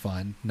 Not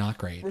fun. Not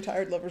great.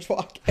 Retired lovers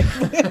walk.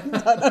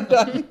 I'm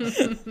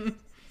done.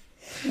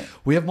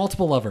 We have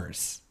multiple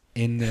lovers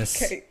in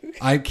this. Okay.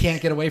 I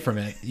can't get away from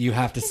it. You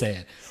have to say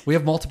it. We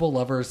have multiple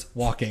lovers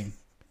walking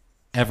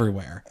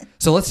everywhere.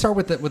 So let's start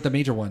with the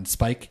major one,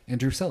 Spike and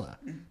Drusilla.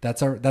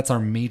 That's our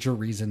major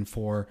reason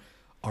for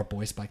our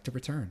boy Spike to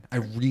return. I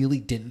really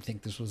didn't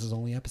think this was his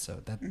only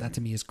episode. That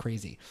to me is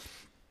crazy.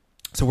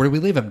 So where do we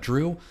leave him?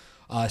 Drew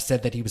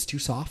said that he was too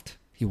soft.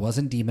 He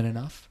wasn't demon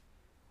enough.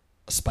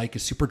 Spike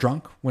is super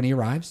drunk when he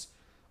arrives.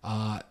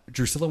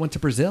 Drusilla went to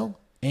Brazil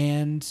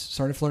and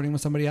started flirting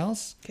with somebody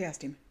else. Chaos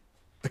Demon.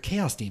 A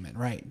chaos demon,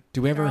 right?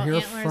 Do we ever All hear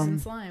antlers from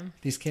and slime.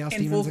 these chaos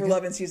In demons Fool for again?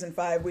 Love in season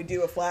 5, we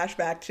do a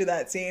flashback to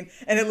that scene,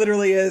 and it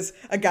literally is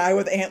a guy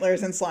with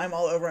antlers and slime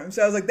all over him.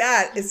 So I was like,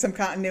 that is some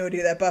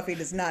continuity that Buffy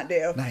does not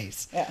do.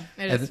 Nice. Yeah.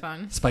 It And is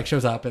fun. Spike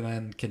shows up and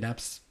then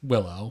kidnaps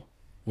Willow,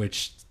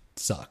 which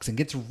sucks and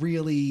gets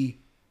really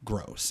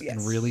gross and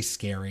Yes. really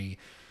scary.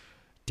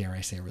 Dare I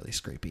say, really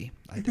scrapey?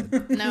 I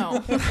did.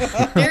 No.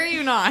 Dare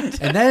you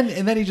not. and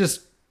then he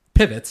just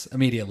pivots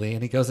immediately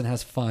and he goes and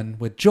has fun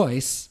with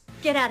Joyce.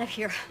 Get out of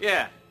here.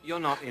 Yeah, you're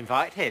not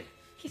invited.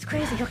 He's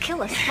crazy. He'll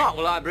kill us. Oh,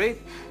 will I breathe?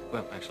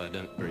 Well, actually, I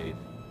don't breathe.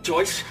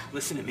 Joyce,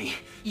 listen to me.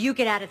 You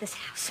get out of this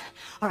house,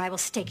 or I will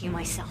stake you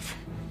myself.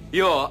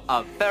 You're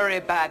a very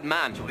bad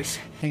man, Joyce.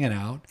 Hanging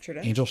out. Sure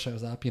does. Angel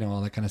shows up,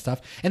 all that kind of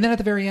stuff. And then at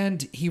the very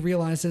end, he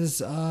realizes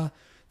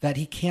that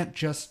he can't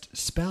just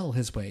spell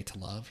his way to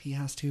love. He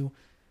has to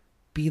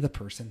be the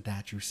person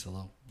that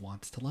Drusilla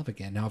wants to love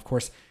again. Now, of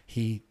course,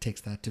 he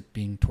takes that to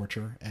being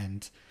torture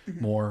and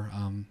more,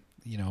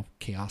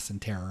 chaos and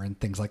terror and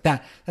things like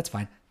that. That's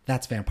fine.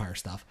 That's vampire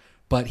stuff.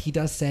 But he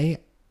does say,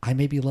 I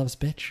may be love's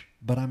bitch,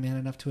 but I'm man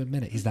enough to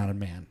admit it. He's not a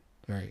man.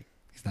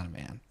 He's not a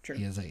man. True.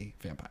 He is a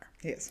vampire.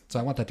 He is. So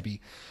I want that to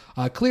be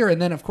clear. And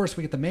then, of course,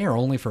 we get the mayor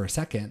only for a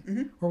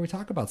second where we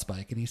talk about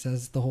Spike. And he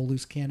says the whole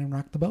loose cannon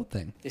rock the boat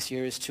thing. This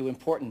year is too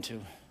important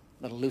to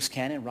let a loose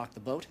cannon rock the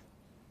boat.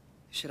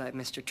 Should I,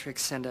 Mr.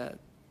 Trix, send a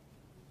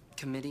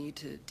committee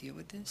to deal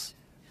with this?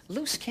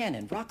 Loose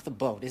cannon, rock the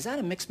boat. Is that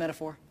a mixed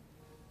metaphor?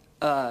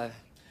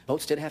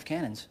 Boats did have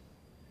cannons.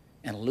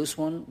 And a loose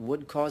one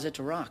would cause it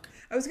to rock.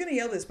 I was going to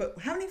yell this, but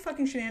how many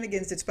fucking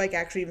shenanigans did Spike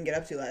actually even get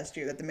up to last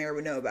year that the mayor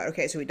would know about?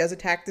 Okay, so he does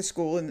attack the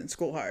school and then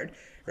School Hard,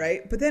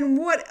 right? But then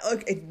what?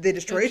 They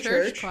destroy The a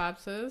church.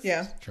 collapses.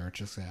 Yeah.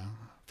 Churches, yeah.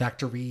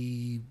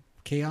 Factory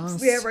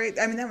chaos. Yeah, right.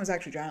 I mean, that was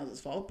actually Giles'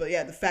 fault. But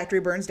yeah, the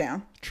factory burns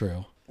down.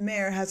 True.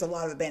 Mayor has a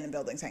lot of abandoned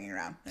buildings hanging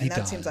around. And He that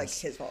does. seems like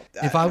his fault.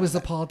 If I was the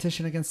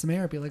politician against the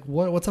mayor, I'd be like,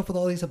 what's up with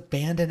all these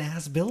abandoned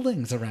ass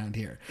buildings around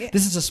here? Yeah.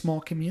 This is a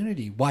small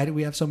community. Why do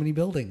we have so many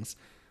buildings?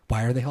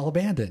 Why are they all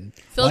abandoned?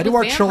 Filled Why do with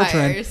our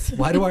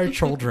vampires.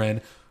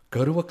 children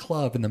go to a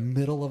club in the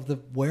middle of the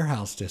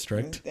warehouse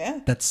district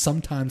Yeah. that's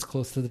sometimes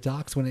close to the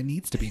docks when it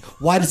needs to be?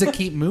 Why does it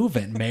keep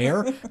moving?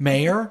 Mayor?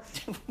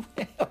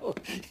 Oh,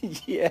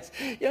 yes.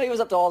 He was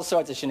up to all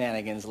sorts of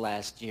shenanigans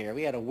last year.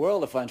 We had a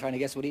world of fun trying to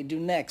guess what he'd do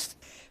next.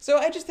 So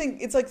I just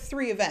think it's like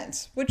 3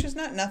 events, which is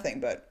not nothing,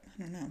 but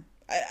I don't know.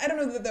 I don't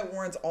know that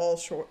warrants all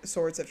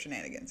sorts of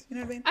shenanigans. You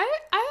know what I mean? I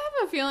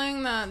have a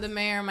feeling that the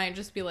mayor might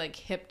just be like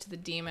hip to the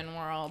demon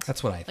world.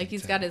 That's what I think, Like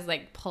he's too. got his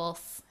like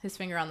pulse, his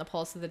finger on the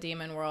pulse of the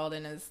demon world,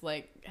 and is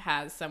like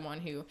has someone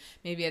who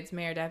maybe it's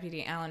Mayor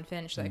Deputy Alan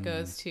Finch that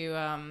goes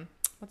to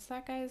what's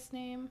that guy's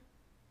name?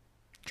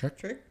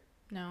 Trick?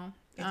 No.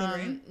 Ethan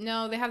Rain?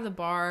 No, they have the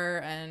bar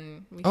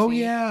and we Oh, see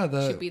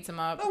yeah, she beats him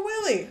up. Oh,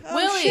 Willie. Oh,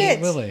 Willie. shit.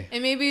 Willie.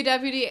 And maybe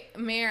Deputy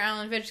Mayor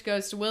Alan Finch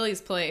goes to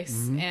Willie's place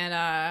Mm-hmm.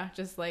 and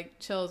just like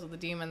chills with the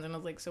demons and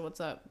was like, so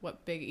what's up?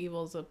 What big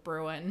evil's a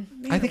brewing?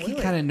 I think he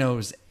Willie. kind of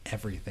knows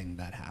everything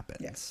that happens.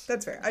 Yes,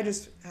 that's fair. I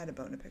just had a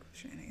bone to pick with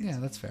shenanigans. Yeah,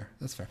 that's fair.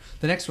 That's fair.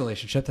 The next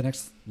relationship, the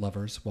next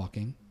lovers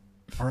walking,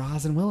 are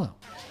Oz and Willow.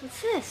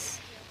 What's this?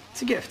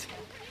 It's a gift.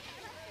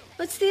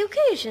 What's the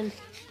occasion?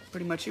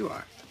 Pretty much you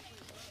are.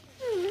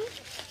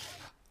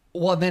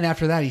 Well, then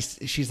after that,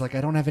 she's like,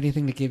 I don't have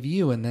anything to give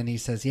you. And then he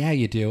says, yeah,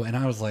 you do. And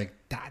I was like,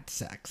 that's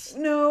sex.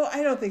 No,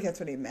 I don't think that's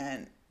what he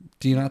meant.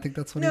 Do you not think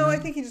that's what he No, meant?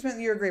 I think he just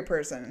meant you're a great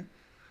person.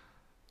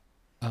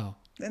 Oh.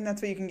 And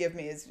that's what you can give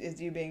me is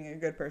you being a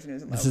good person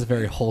who's in love. This is a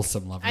very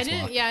wholesome lovers I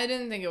didn't. walk. Yeah, I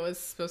didn't think it was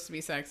supposed to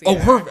be sexy.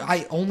 Oh,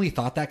 I only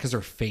thought that because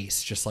her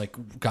face just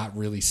like got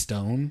really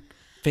stone.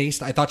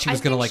 faced? I thought she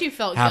was going to like have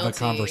guilty. a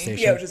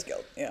conversation. Yeah, it was just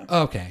guilt. Yeah.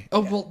 Okay.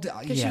 Oh, well,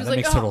 yeah, that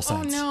makes total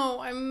sense. Oh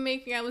no, I'm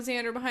making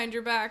Alexander behind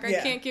your back. I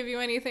can't give you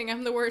anything.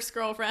 I'm the worst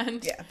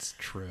girlfriend. Yeah, it's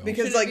true.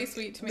 Because like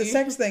the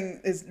sex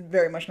thing is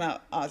very much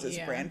not Oz's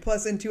brand.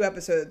 Plus, in 2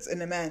 episodes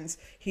in Amends,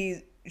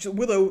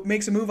 Willow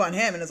makes a move on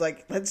him and is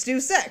like, "Let's do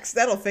sex.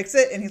 That'll fix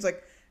it." And he's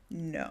like,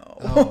 "No."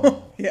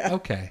 Oh, yeah.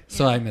 Okay,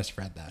 so I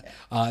misread that.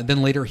 Yeah.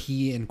 Then later,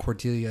 he and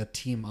Cordelia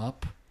team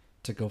up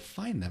to go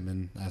find them,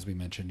 and as we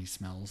mentioned, he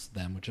smells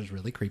them, which is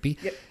really creepy.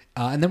 Yep.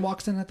 And then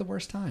walks in at the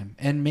worst time.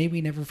 And may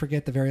we never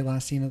forget the very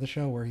last scene of the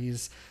show where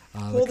he's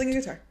holding a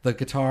guitar. The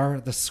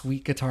guitar, the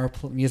sweet guitar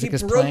music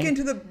is playing. He broke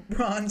into the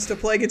bronze to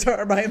play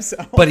guitar by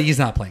himself. But he's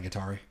not playing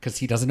guitar because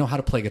he doesn't know how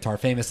to play guitar.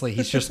 Famously,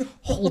 he's just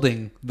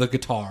holding the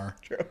guitar.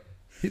 True.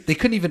 They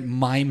couldn't even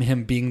mime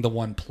him being the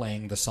one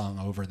playing the song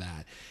over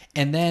that.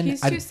 And then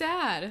he's too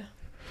sad.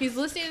 He's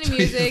listening to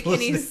music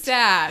and he's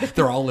sad.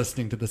 They're all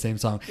listening to the same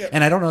song. Yep.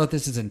 And I don't know if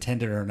this is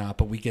intended or not,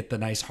 but we get the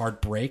nice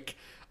hard break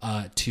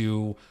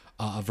to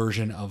a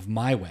version of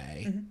My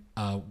Way,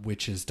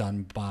 which is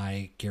done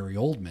by Gary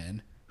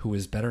Oldman, who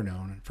is better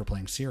known for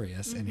playing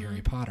Sirius in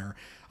Harry Potter.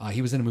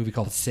 He was in a movie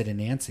called Sid and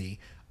Nancy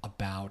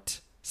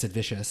about Sid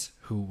Vicious,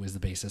 who was the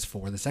basis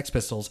for the Sex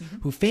Pistols,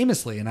 who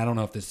famously, and I don't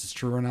know if this is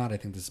true or not, I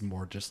think this is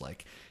more just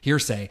like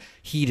hearsay,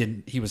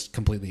 he was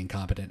completely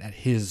incompetent at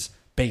his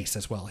bass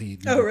as well. He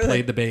never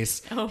played the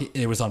bass.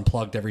 It was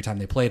unplugged every time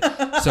they played.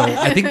 So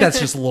I think that's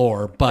just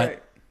lore,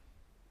 but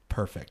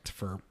perfect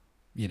for,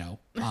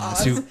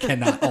 Oz, who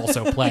cannot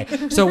also play.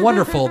 So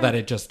wonderful that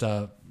it just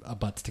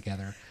butts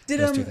together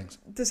those two things.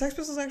 Did the Sex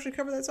Pistols actually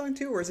cover that song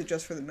too, or is it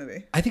just for the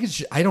movie? I think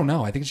I don't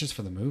know. I think it's just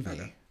for the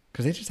movie.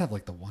 Because they just have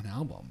like the one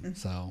album.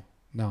 So,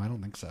 no, I don't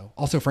think so.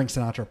 Also, Frank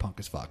Sinatra, punk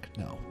as fuck.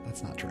 No,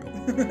 that's not true.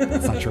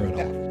 That's not true at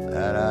all.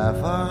 That I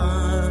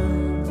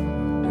find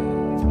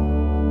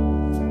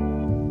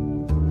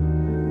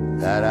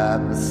that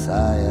I'm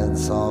sighing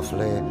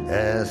softly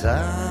as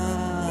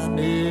I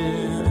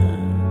near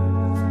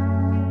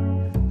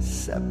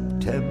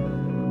September,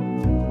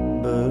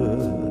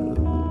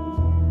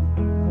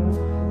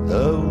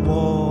 the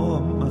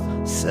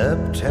warm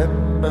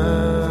September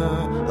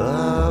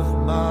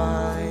of my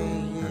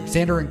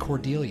Xander and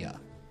Cordelia.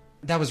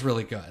 That was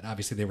really good.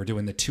 Obviously, they were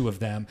doing the two of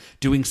them,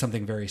 doing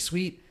something very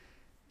sweet,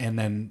 and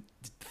then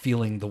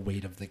feeling the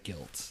weight of the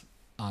guilt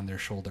on their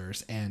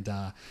shoulders. And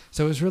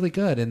so it was really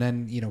good. And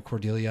then,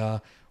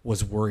 Cordelia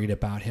was worried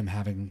about him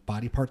having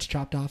body parts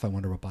chopped off. I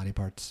wonder what body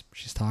parts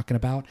she's talking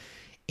about.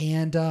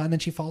 And then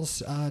she falls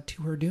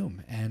to her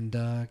doom and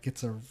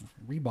gets a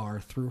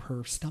rebar through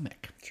her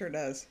stomach. Sure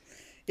does.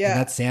 Yeah.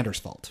 And that's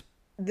Xander's fault.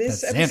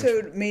 This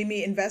episode made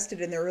me invested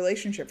in their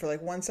relationship for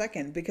like 1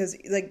 second because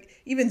like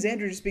even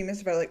Xander just being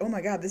mystified, like, oh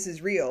my God, this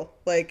is real.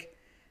 Like,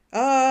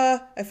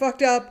 I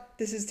fucked up.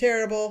 This is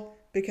terrible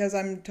because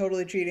I'm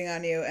totally cheating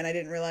on you. And I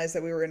didn't realize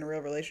that we were in a real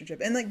relationship.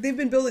 And like, they've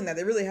been building that.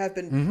 They really have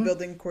been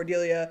building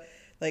Cordelia.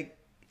 Like,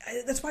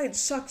 that's why it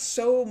sucks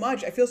so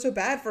much. I feel so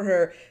bad for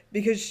her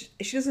because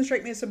she doesn't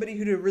strike me as somebody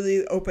who to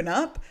really open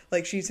up.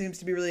 Like, she seems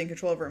to be really in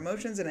control of her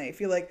emotions. And I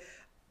feel like,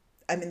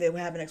 they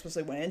haven't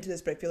explicitly went into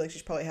this, but I feel like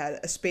she's probably had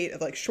a spate of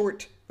like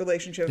short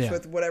relationships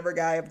with whatever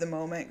guy of the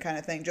moment kind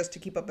of thing, just to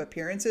keep up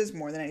appearances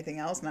more than anything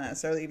else, not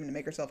necessarily even to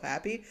make herself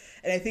happy.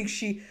 And I think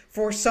she,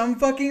 for some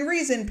fucking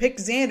reason, picked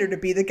Xander to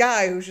be the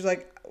guy who she's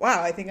like,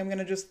 wow, I think I'm going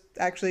to just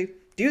actually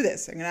do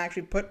this. I'm going to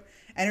actually put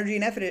energy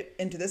and effort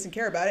into this and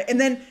care about it. And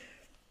then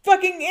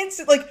fucking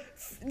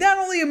not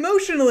only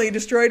emotionally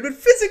destroyed, but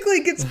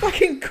physically gets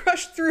fucking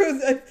crushed through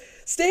the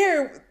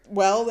stair.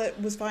 Well, that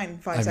was fine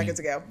 5 seconds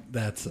ago.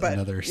 That's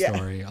another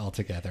story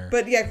altogether.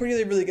 But yeah,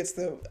 Cordelia really gets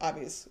the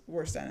obvious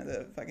worst end of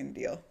the fucking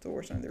deal, the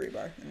worst end of the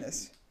rebar in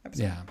this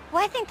episode. Yeah.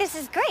 Well, I think this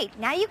is great.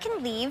 Now you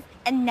can leave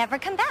and never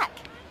come back.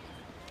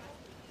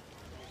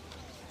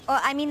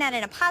 Well, I mean that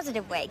in a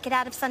positive way. Get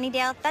out of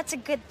Sunnydale, that's a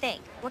good thing.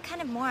 What kind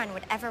of moron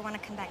would ever want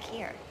to come back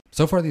here?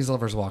 So far, these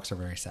lovers' walks are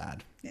very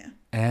sad. Yeah.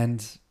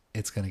 And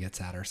it's going to get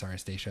sadder. Sorry,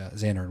 Stacia.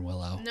 Xander and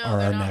Willow are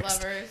our not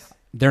next. Lovers.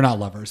 They're not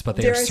lovers, but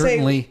they are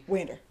certainly...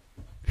 Wander.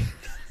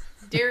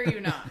 Dare you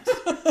not.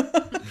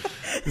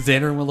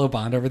 Xander and Willow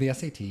bond over the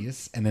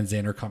SATs, and then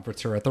Xander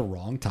comforts her at the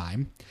wrong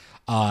time.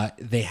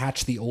 They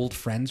hatch the old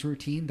friends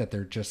routine that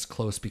they're just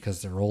close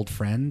because they're old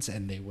friends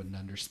and they wouldn't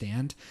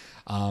understand.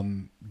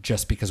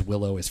 Just because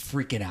Willow is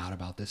freaking out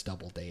about this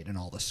double date and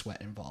all the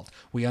sweat involved.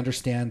 We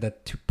understand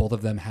that both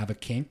of them have a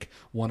kink.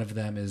 One of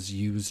them is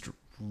used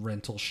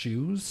rental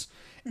shoes,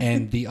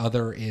 and the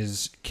other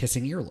is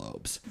kissing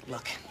earlobes.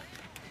 Look,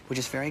 we're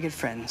just very good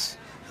friends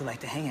who like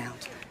to hang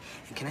out.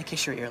 And can I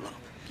kiss your earlobe?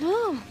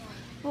 No.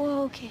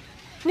 Oh, okay.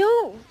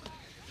 No.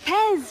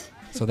 Pez.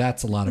 So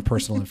that's a lot of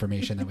personal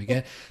information that we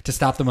get. To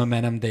stop the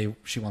momentum,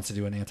 she wants to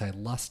do an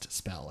anti-lust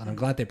spell. And I'm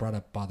glad they brought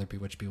up Bother,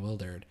 Bewitched,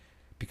 Bewildered.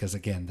 Because,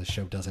 again, the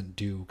show doesn't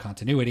do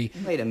continuity.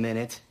 Wait a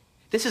minute.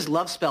 This is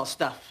love spell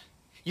stuff.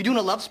 You doing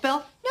a love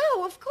spell?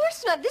 No, of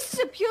course not. This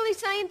is a purely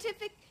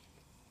scientific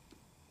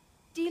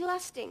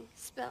delusting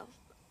spell.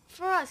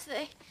 For us,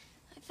 I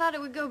thought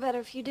it would go better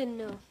if you didn't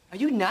know. Are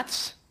you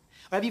nuts?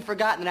 Or have you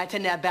forgotten that I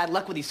tend to have bad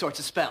luck with these sorts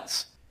of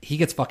spells? he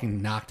gets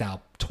fucking knocked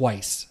out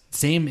twice.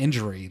 Same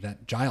injury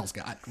that Giles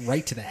got,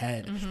 right to the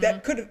head.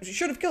 That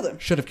should have killed him.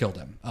 Should have killed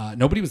him.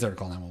 Nobody was there to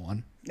call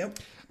 911.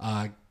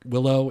 Nope.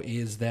 Willow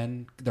is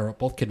then, they're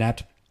both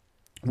kidnapped.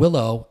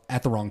 Willow,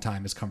 at the wrong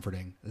time, is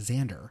comforting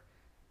Xander,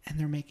 and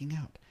they're making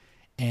out.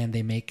 And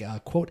they make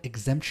a, quote,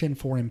 exemption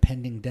for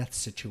impending death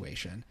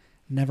situation.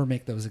 Never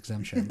make those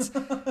exemptions.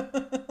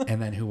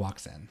 And then who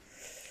walks in?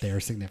 Their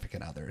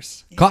significant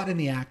others. Yeah. Caught in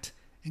the act,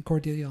 and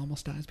Cordelia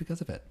almost dies because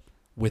of it.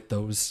 With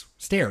those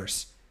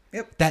stairs.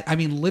 Yep. That, I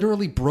mean,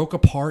 literally broke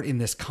apart in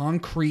this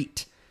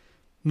concrete,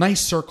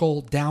 nice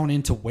circle down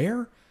into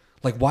where?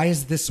 Like, where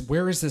is this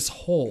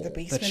hole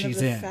that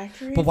she's in?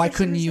 Factory, but why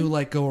couldn't you,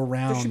 like, go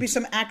around there should be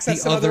some access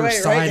the some other way,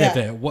 side right?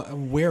 of it?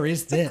 Where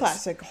is it's this? A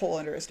classic hole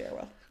under a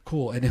stairwell.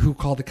 Cool. And who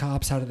called the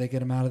cops? How did they get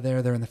them out of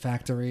there? They're in the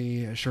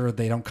factory. Sure,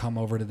 they don't come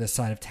over to this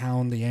side of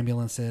town. The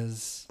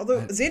ambulances.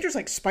 Although Xander's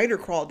like spider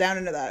crawl down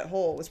into that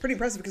hole was pretty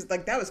impressive because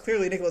like that was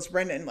clearly Nicholas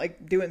Brendan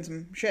like doing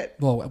some shit.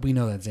 Well, we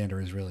know that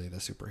Xander is really the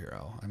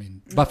superhero. I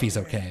mean, Buffy's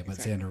okay, but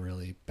exactly. Xander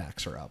really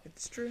backs her up.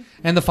 It's true.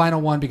 And the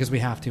final one, because we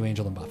have to,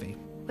 Angel and Buffy.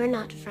 We're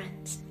not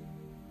friends.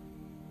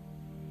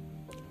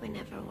 We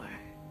never were.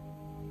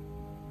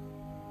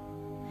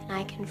 And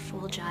I can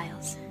fool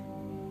Giles.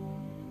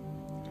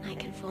 And I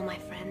can fool my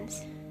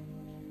friends.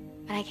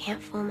 But I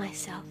can't fool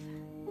myself.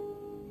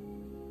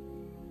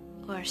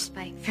 Or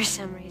Spike for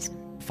some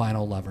reason.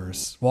 Final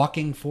lovers.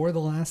 Walking for the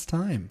last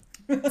time.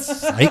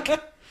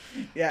 Psych.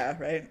 Yeah,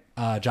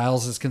 right.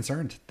 Giles is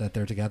concerned that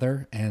they're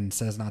together and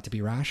says not to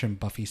be rash. And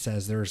Buffy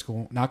says there's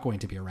not going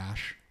to be a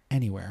rash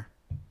anywhere.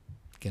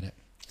 Get it?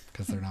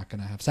 Because they're not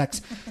going to have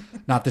sex.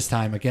 Not this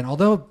time again.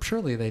 Although,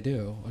 surely they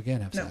do again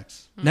have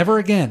sex. Mm-hmm. Never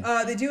again.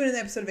 They do it in the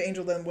episode of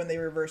Angel then when they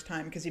reverse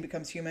time because he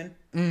becomes human.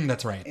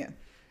 That's right. Yeah.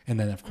 And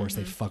then, of course,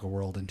 they fuck a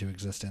world into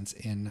existence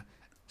in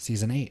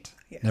season 8.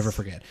 Yes. Never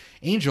forget.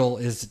 Angel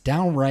is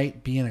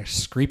downright being a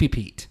screepy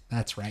Pete.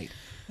 That's right.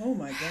 Oh,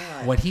 my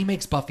God. When he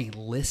makes Buffy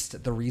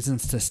list the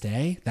reasons to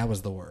stay, that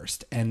was the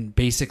worst. And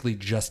basically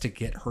just to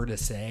get her to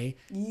say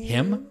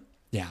him.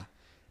 Yeah.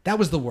 That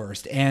was the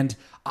worst. And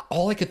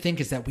all I could think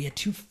is that we had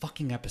 2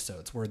 fucking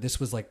episodes where this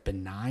was like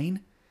benign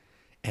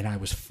and I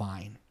was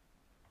fine.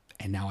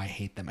 And now I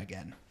hate them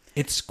again.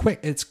 It's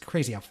quick. It's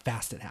crazy how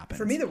fast it happens.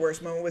 For me, the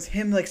worst moment was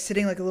him like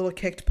sitting like a little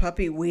kicked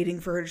puppy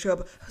waiting for her to show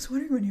up. I was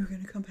wondering when you were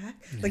going to come back.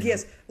 Yeah. Like he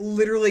has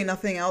literally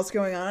nothing else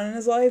going on in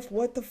his life.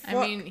 What the fuck?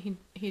 I mean,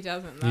 he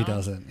doesn't, though. He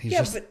doesn't. He's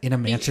just in a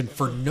mansion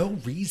for no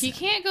reason. He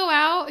can't go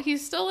out.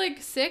 He's still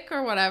like sick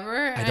or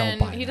whatever. I don't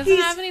buy he that.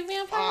 doesn't have any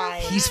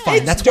vampires. He's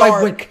fine. That's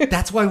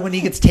why when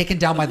he gets taken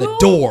down by the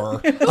door,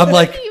 I'm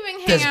like,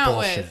 this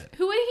bullshit.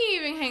 Who would he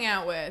even hang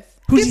out with?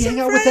 Who's he hang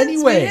out with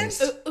anyways?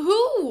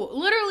 Who?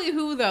 Literally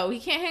who, though? He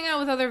can't hang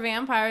out with other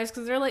vampires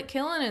because they're, like,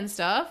 killing and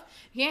stuff.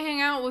 He can't hang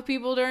out with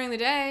people during the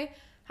day.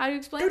 How do you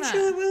explain that? Go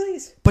chill at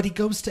Willie's. But he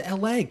goes to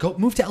L.A.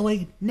 Move to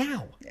L.A.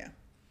 now. Yeah.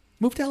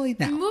 Move to L.A.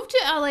 now. Move to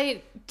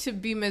L.A. to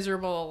be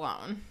miserable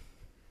alone.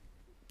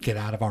 Get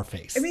out of our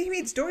face. I mean, he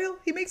meets Doyle.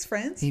 He makes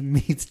friends. He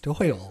meets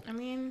Doyle. I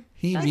mean,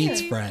 he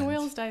meets friends.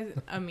 Doyle dies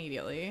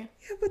immediately.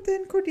 Yeah, but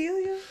then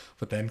Cordelia.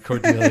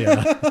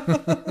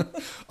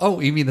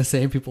 Oh, you mean the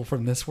same people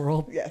from this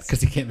world? Yes.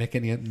 Because he can't make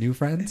any new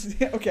friends?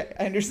 Okay,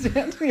 I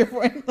understand your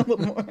point a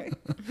little more.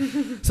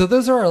 So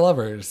those are our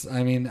lovers.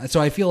 I mean,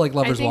 so I feel like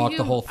lovers walk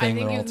the whole thing. I think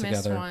they're all you've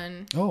together. missed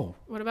one. Oh.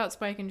 What about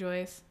Spike and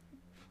Joyce?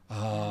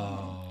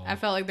 Oh. I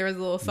felt like there was a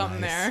little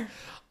something there.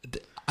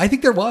 I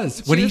think there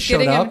was. When he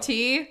showed up. Him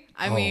tea.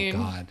 I mean,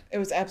 God. It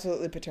was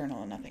absolutely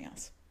paternal and nothing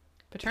else.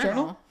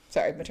 Paternal?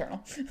 Sorry,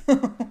 maternal.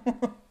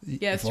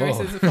 Yes, Joyce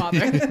is a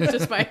father to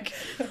Spike.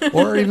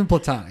 Or even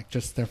platonic,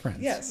 just their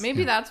friends. Yes.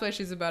 Maybe that's why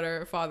she's a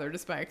better father to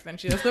Spike than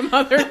she is the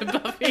mother to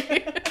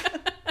Buffy.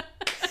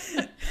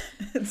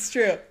 It's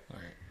true.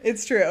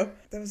 It's true.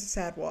 That was a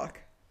sad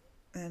walk.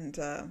 And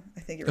I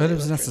think it really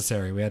was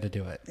necessary. True. We had to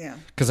do it. Yeah.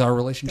 Because our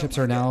relationships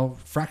are now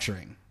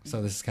fracturing.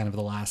 So this is kind of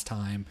the last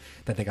time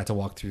that they got to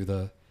walk through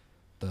the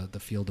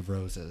field of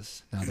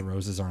roses. Now the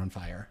roses are on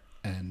fire.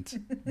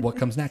 And what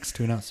comes next?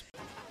 Who knows?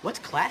 What's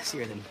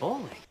classier than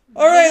bowling?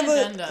 All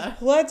right,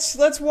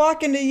 let's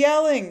walk into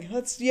yelling.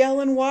 Let's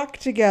yell and walk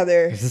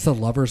together. Is this a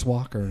lover's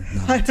walk or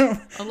not? I don't.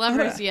 A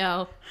lover's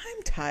yell.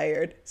 I'm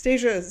tired.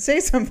 Stacia, say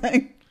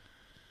something.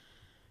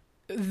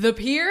 The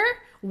pier?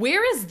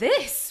 Where is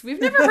this? We've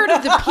never heard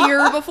of the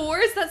pier before.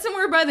 Is that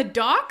somewhere by the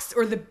docks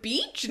or the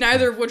beach?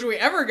 Neither of which we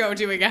ever go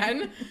to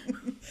again.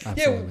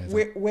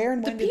 Absolutely. Yeah, where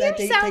and when did that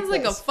date take place? The pier sounds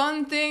like a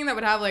fun thing that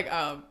would have like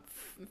a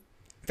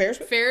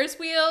Ferris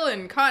wheel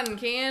and cotton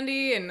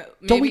candy and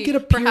maybe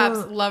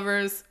perhaps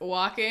lovers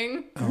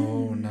walking.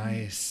 Oh,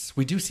 nice.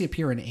 We do see a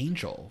pier in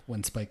Angel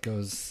when Spike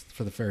goes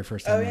for the very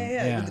first time. Oh,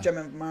 yeah. With the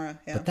Gemma and Mara.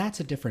 Yeah. But that's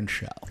a different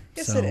show.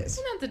 Yes, it is.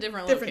 It's not the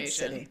different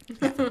location.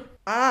 City.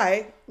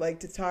 I like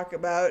to talk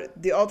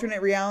about the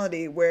alternate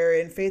reality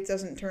wherein Faith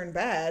doesn't turn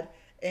bad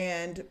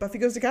and Buffy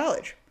goes to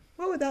college.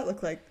 What would that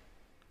look like?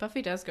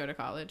 Buffy does go to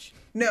college.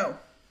 No,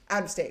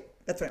 out of state.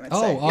 That's what I meant to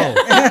say.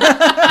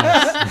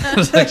 I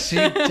was like, she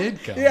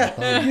did go. Yeah,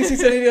 UC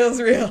Sunnydale is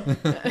real.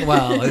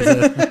 Well, is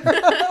it?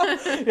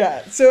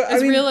 Yeah. So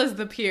as real as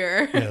the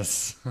pier.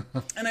 Yes.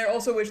 And I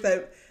also wish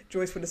that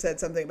Joyce would have said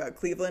something about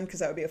Cleveland, because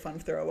that would be a fun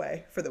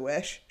throwaway for the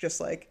wish. Just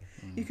like,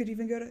 you could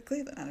even go to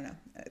Cleveland. I don't know.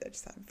 I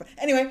just thought it'd be fun.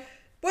 Anyway,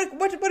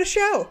 what a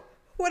show.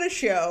 What a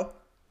show.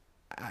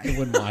 I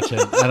wouldn't watch it.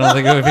 I don't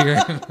think it would be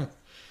great.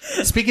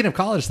 Speaking of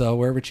college, though,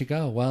 where would she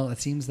go? Well, it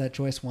seems that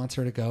Joyce wants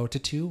her to go to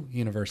 2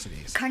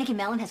 universities. Carnegie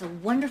Mellon has a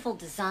wonderful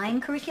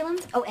design curriculum.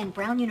 Oh, and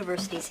Brown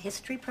University's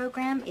history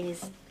program is...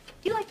 Do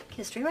you like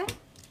history, right?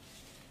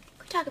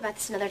 We'll talk about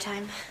this another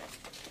time.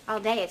 All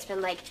day it's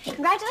been like,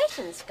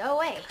 congratulations, go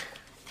away.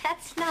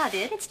 That's not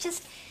it. It's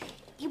just...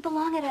 You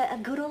belong at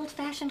a good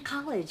old-fashioned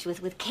college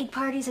with cake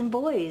parties and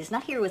boys,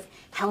 not here with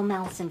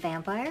hellmouths and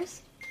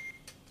vampires.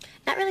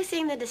 Not really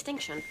seeing the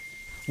distinction.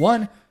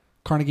 1,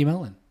 Carnegie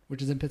Mellon,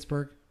 which is in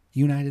Pittsburgh,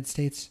 United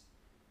States,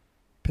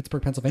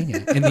 Pittsburgh,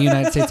 Pennsylvania, in the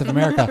United States of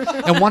America,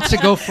 and wants to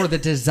go for the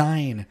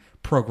design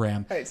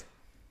program. Right.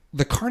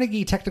 The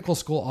Carnegie Technical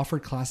School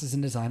offered classes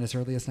in design as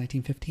early as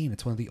 1915.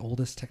 It's one of the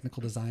oldest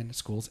technical design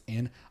schools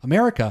in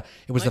America.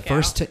 It was the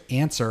first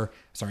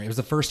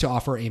to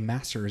offer a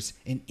master's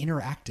in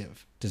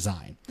interactive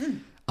design.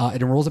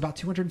 It enrolls about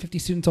 250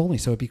 students only,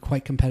 so it'd be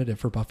quite competitive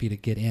for Buffy to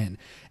get in.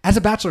 As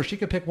a bachelor, she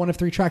could pick one of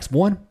 3 tracks.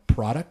 1,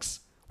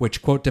 products,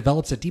 which, quote,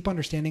 develops a deep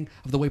understanding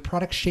of the way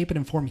products shape and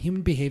inform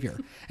human behavior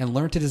and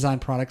learn to design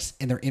products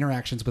and their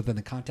interactions within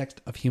the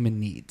context of human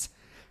needs.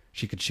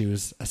 She could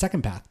choose a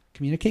second path,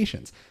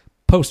 communications,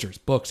 posters,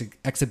 books,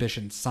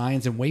 exhibitions,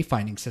 signs and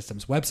wayfinding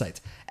systems,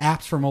 websites,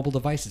 apps for mobile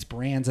devices,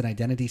 brands and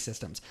identity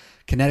systems,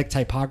 kinetic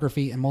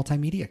typography, and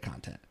multimedia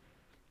content.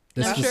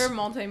 I'm sure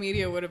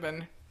multimedia would have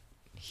been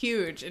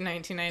huge in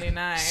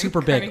 1999. Super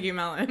Carnegie big.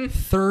 Mellon.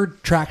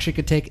 3rd track she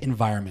could take: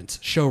 environments,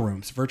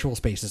 showrooms, virtual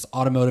spaces,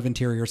 automotive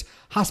interiors,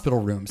 hospital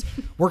rooms,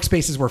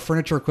 workspaces where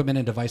furniture, equipment,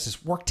 and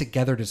devices work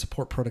together to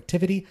support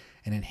productivity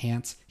and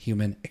enhance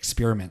human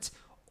experiments.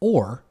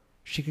 Or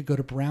she could go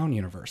to Brown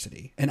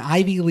University, an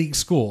Ivy League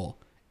school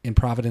in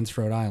Providence,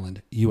 Rhode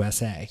Island,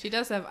 USA. She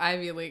does have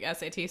Ivy League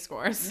SAT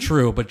scores.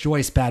 True, but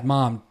Joyce, bad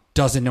mom,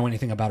 doesn't know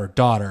anything about her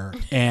daughter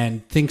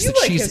and thinks that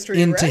like she's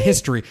history, into right?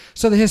 history.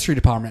 So the history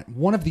department,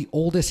 one of the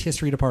oldest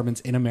history departments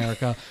in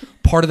America,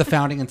 part of the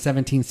founding in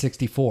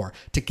 1764.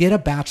 To get a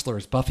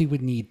bachelor's, Buffy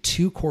would need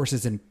 2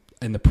 courses in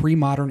the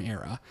pre-modern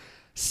era,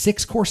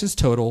 6 courses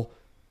total,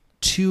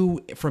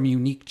 2 from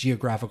unique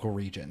geographical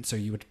regions. So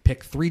you would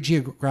pick 3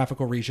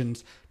 geographical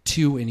regions,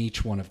 2 in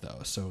each one of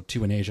those. So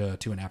 2 in Asia,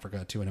 2 in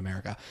Africa, 2 in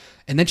America.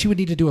 And then she would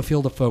need to do a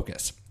field of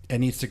focus. It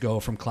needs to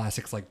go from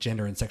classics like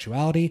gender and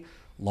sexuality,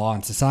 law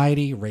and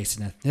society, race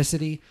and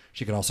ethnicity.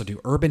 She could also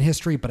do urban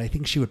history, but I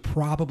think she would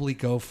probably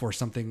go for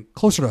something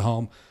closer to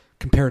home,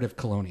 comparative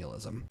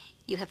colonialism.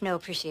 You have no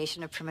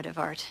appreciation of primitive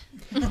art.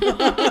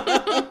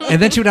 And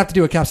then she would have to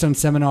do a capstone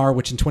seminar,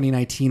 which in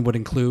 2019 would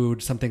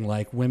include something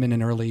like women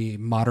in early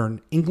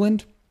modern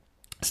England,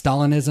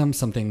 Stalinism,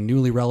 something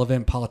newly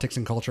relevant, politics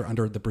and culture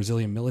under the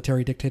Brazilian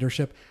military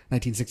dictatorship,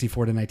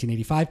 1964 to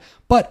 1985.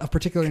 But of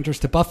particular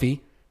interest to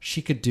Buffy,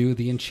 she could do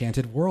the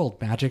Enchanted World,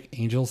 magic,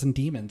 angels, and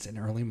demons in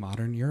early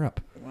modern Europe.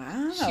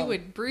 Wow. She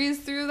would breeze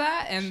through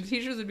that, and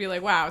teachers would be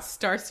like, wow,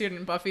 star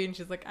student Buffy. And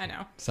she's like, I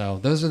know. So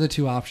those are the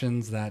 2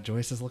 options that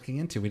Joyce is looking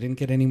into. We didn't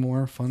get any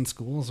more fun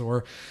schools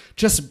or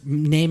just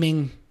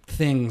naming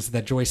things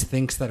that Joyce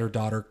thinks that her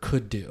daughter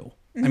could do.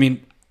 Mm-hmm. I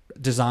mean,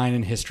 design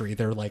and history,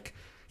 they're like,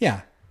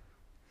 yeah,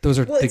 those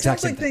are Well, the it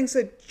exact sounds same like things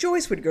that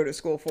Joyce would go to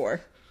school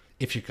for.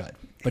 if she could.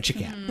 But she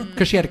can't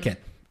because she had a kid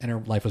and her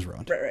life was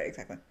ruined. Right,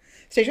 exactly.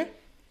 Stacia?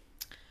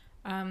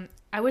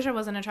 I wish I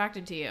wasn't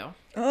attracted to you.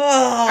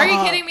 Oh. Are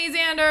you kidding me,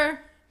 Xander?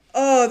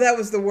 Oh, that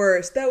was the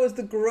worst. That was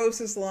the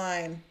grossest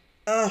line.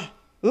 Ugh.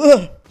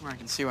 Ugh. I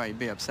can see why you'd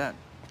be upset.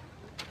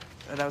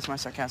 That was my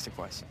sarcastic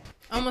voice.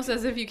 Almost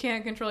as if you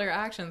can't control your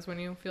actions when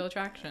you feel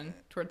attraction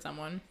towards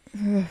someone.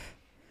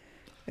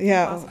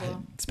 Yeah.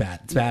 Impossible. It's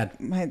bad. It's bad.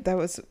 That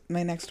was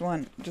my next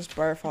one. Just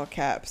barf all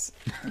caps.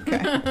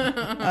 Okay.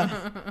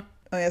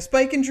 Oh yeah,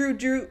 Spike and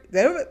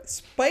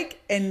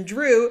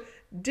Drew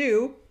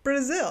do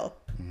Brazil.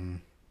 Mm-hmm.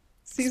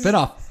 Season-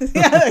 Spinoff.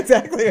 Yeah,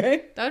 exactly,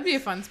 right? That would be a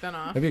fun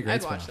spinoff. That'd be a great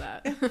I'd watch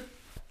spinoff.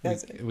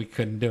 that. We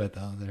couldn't do it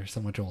though. They're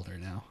so much older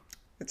now.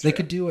 That's they true.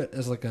 could do it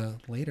as like a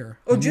later.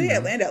 Oh,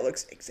 Juliet Landau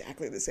looks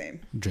exactly the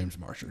same. James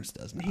Marshers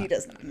does not. He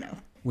doesn't know.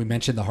 We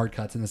mentioned the hard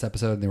cuts in this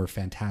episode, and they were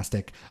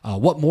fantastic.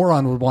 What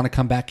moron would want to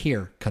come back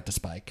here? Cut to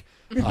Spike.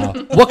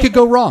 What could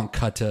go wrong?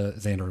 Cut to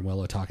Xander and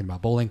Willow talking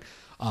about bowling.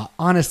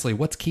 Honestly,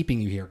 what's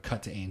keeping you here?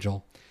 Cut to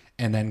Angel.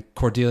 And then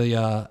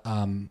Cordelia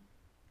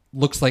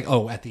looks like,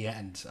 at the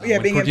end. Yeah,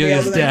 when being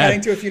Cordelia's impaled and then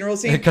cutting to a funeral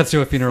scene. It cuts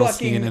to a funeral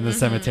Fucking scene in the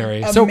cemetery.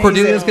 amazing. So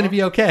Cordelia's going to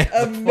be okay.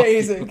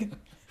 Amazing.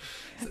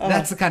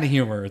 That's the kind of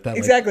humor that,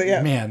 exactly,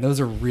 yeah. Man,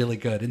 those are really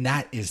good. And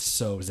that is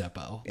so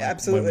Zeppo. Yeah,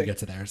 absolutely. When we get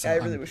to there. So I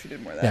really wish we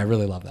did more of that. Yeah, I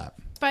really love that.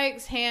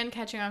 Spike's hand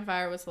catching on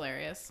fire was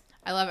hilarious.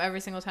 I love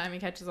every single time he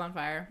catches on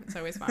fire. It's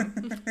always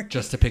fun.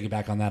 Just to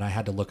piggyback on that, I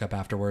had to look up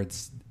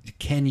afterwards.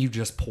 Can you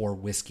just pour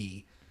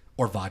whiskey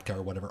or vodka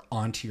or whatever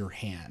onto your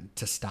hand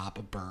to stop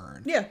a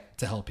burn? Yeah.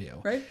 To help you.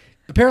 Right.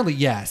 Apparently,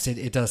 yes,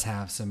 it does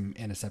have some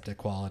antiseptic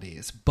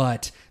qualities,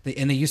 but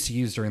they used to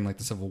use during like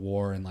the Civil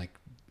War and like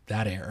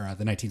that era,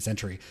 the 19th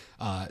century,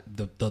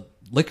 the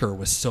liquor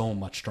was so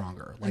much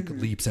stronger, like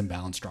leaps and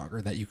bounds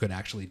stronger, that you could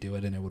actually do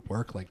it and it would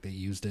work. Like they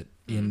used it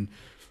in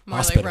more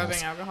hospitals. like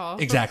rubbing alcohol.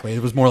 Exactly,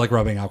 it was more like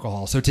rubbing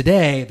alcohol. So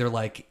today they're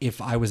like,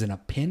 if I was in a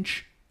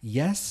pinch,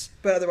 yes,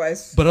 but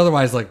otherwise,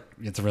 like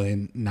it's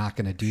really not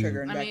going to do.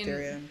 Sugar and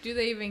bacteria. Do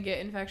they even get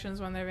infections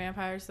when they're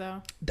vampires,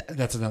 though?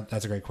 That's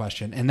a great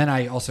question. And then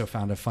I also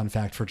found a fun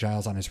fact for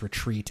Giles on his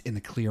retreat in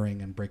the clearing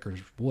in Breaker's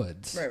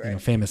Woods. Right. You know,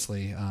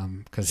 famously,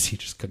 because he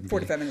just couldn't.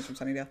 45 minutes from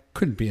Sunnydale.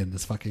 Couldn't be in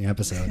this fucking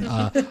episode.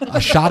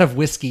 A shot of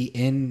whiskey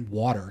in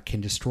water can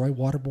destroy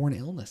waterborne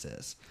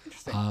illnesses.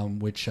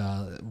 Which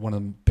one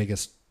of the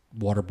biggest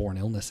waterborne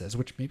illnesses,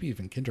 which maybe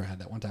even Kendra had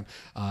that one time,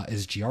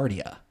 is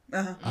Giardia.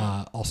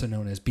 Also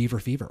known as beaver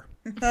fever,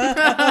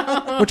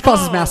 which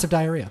causes massive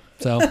diarrhea.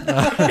 So,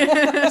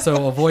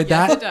 so avoid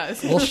that. It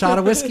does. A little shot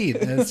of whiskey.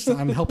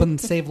 I'm helping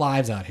save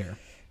lives out here.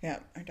 Yeah,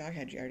 our dog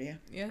had Giardia.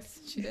 Yes,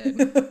 she did.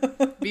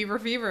 Beaver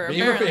fever,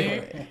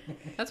 apparently.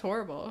 That's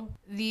horrible.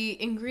 The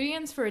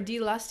ingredients for a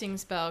delusting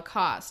spell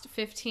cost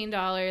 $15.80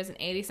 in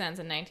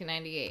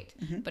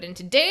 1998. But in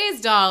today's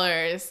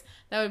dollars,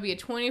 that would be a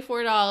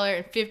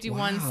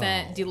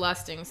 $24.51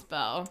 delusting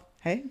spell.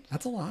 Hey,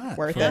 that's a lot.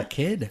 Worth for it. a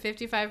kid.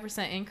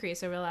 55%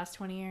 increase over the last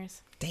 20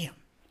 years. Damn.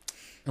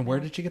 And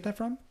where did you get that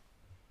from?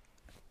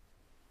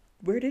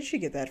 Where did she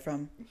get that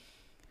from?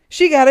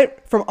 She got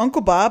it from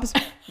Uncle Bob's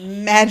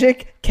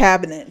Magic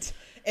Cabinet.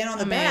 And on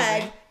the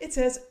bag, it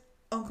says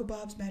Uncle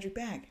Bob's Magic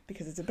Bag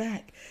because it's a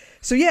bag.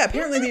 So yeah,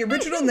 apparently the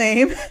original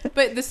name...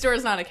 But the store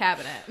is not a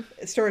cabinet.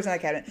 The store is not a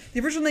cabinet. The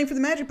original name for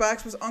the Magic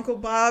Box was Uncle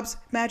Bob's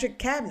Magic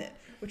Cabinet,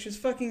 which is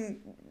fucking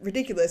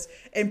ridiculous.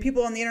 And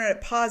people on the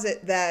internet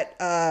posit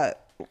that,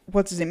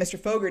 what's his name, Mr.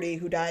 Fogarty,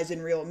 who dies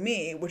in Real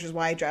Me, which is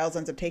why Giles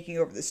ends up taking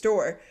over the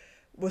store,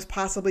 was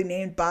possibly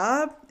named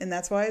Bob, and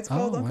that's why it's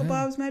called Uncle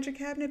Bob's Magic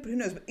Cabinet. But who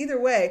knows? But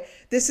either way,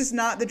 this is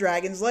not the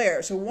Dragon's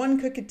Lair. So one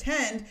could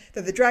contend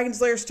that the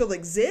Dragon's Lair still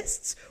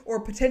exists, or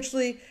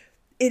potentially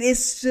it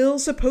is still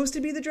supposed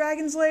to be the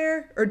Dragon's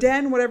Lair, or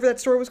Den, whatever that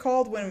store was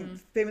called when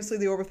famously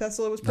the Orb of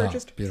Thessaly was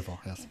purchased. Oh, beautiful,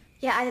 yes.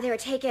 Yeah, either they were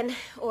taken,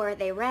 or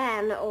they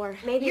ran, or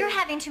maybe... You're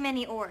having too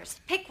many oars.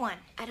 Pick one.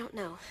 I don't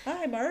know.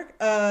 Hi, Mark.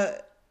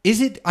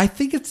 Is it? I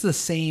think it's the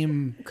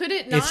same. Could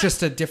it not? It's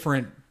just a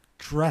different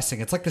dressing.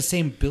 It's like the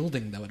same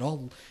building, though.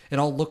 It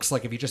all looks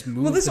like if you just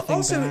move. Well, this the thing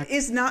also back.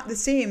 is not the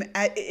same.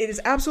 It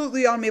is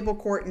absolutely on Maple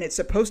Court, and it's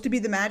supposed to be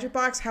the Magic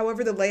Box.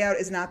 However, the layout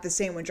is not the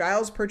same. When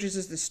Giles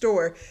purchases the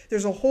store,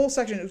 there's a whole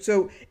section.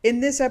 So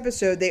in this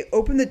episode, they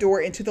open the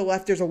door, and to the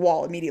left, there's a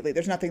wall immediately.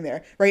 There's nothing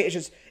there, right? It's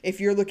just, if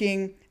you're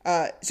looking,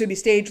 so it'd be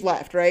stage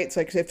left, right? It's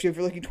like if you're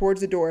looking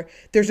towards the door,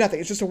 there's nothing.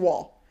 It's just a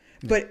wall.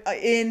 But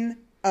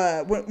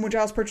when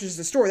Giles purchases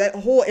the store, that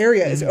whole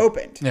area is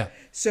opened. Yeah.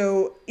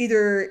 So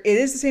either it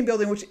is the same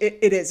building, which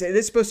it is. It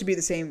is supposed to be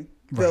the same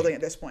building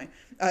at this point.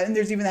 And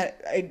there's even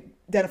that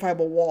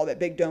identifiable wall, that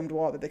big domed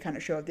wall that they kind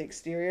of show at the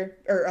exterior.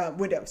 Or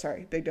window,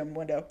 sorry. Big domed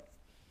window.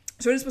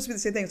 So it is supposed to be the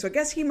same thing. So I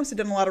guess he must have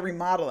done a lot of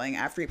remodeling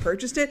after he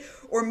purchased it.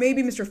 Or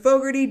maybe Mr.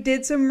 Fogarty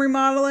did some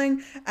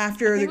remodeling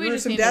after the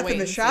gruesome death of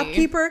the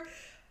shopkeeper.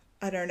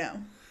 I don't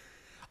know.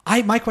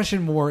 My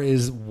question more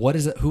is,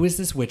 who is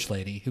this witch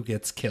lady who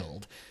gets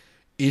killed?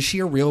 Is she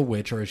a real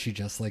witch, or is she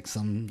just like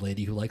some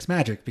lady who likes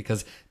magic?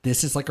 Because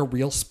this is like a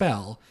real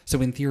spell.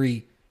 So in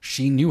theory,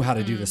 she knew how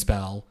to do the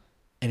spell,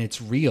 and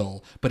it's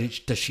real. But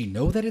does she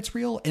know that it's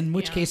real? In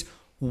which case,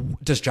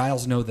 does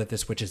Giles know that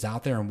this witch is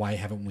out there? And why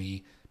haven't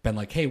we been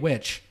like, hey,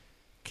 witch,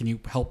 can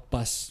you help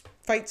us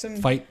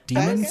fight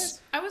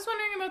demons? I was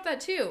wondering about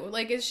that too.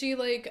 Like, is she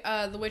like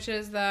the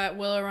witches that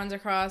Willow runs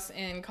across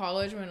in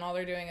college when all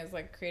they're doing is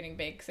like creating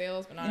bake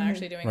sales but not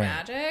actually doing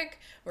magic?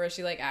 Or is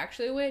she like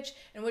actually a witch?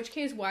 In which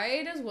case,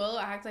 why does Willow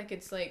act like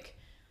it's like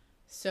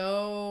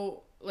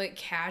so like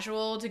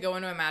casual to go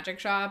into a magic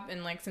shop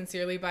and like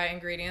sincerely buy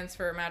ingredients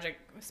for magic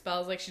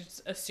spells? Like she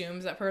just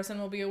assumes that person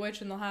will be a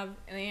witch and they'll have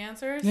any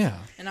answers. Yeah.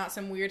 And not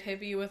some weird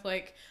hippie with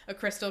like a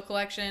crystal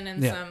collection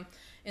and some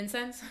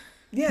incense.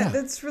 Yeah,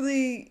 that's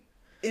really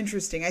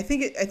interesting. I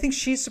think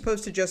she's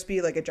supposed to just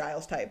be like a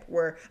Giles type,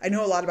 where I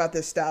know a lot about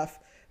this stuff,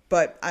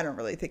 but I don't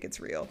really think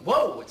it's real.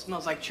 Whoa, it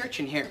smells like church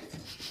in here.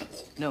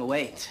 No,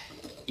 wait.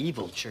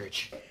 Evil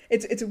church.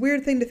 It's a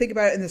weird thing to think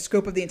about in the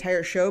scope of the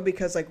entire show,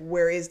 because like,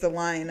 where is the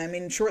line? I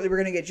mean, shortly we're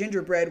going to get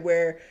Gingerbread,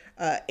 where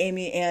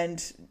Amy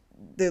and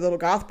the little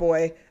goth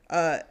boy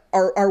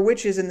are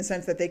witches in the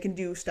sense that they can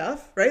do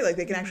stuff, right? Like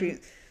they can actually...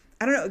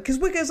 I don't know, because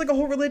Wicca is like a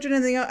whole religion,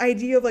 and the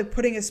idea of like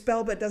putting a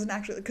spell but doesn't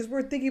actually, because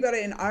we're thinking about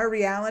it in our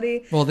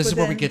reality. Well, this is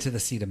where we get to the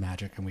seed of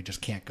magic, and we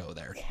just can't go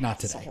there. Not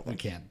today. We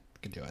can't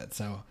do it.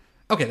 So,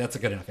 okay, that's a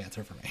good enough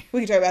answer for me. We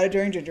can talk about it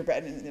during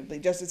Gingerbread, and it'll be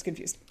just as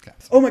confused. Okay,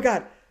 oh my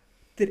God.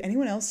 Did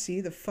anyone else see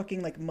the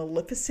fucking like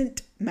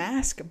Maleficent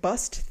mask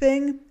bust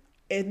thing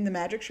in the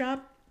magic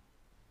shop?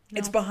 No.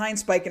 It's behind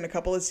Spike in a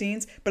couple of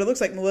scenes, but it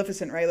looks like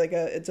Maleficent, right? Like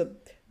it's a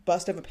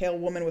bust of a pale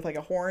woman with like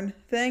a horn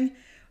thing,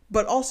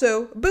 but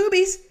also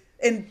boobies.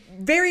 and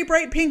very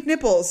bright pink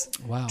nipples.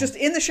 Wow. Just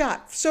in the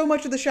shot. So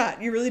much of the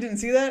shot. You really didn't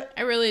see that?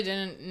 I really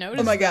didn't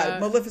notice. Oh my God. that.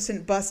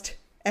 Maleficent bust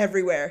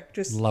everywhere.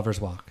 Just Lover's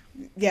Walk.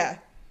 yeah.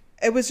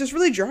 It was just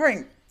really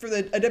jarring for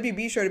a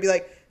WB show to be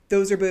like,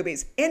 those are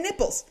boobies and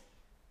nipples.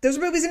 Those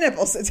are boobies and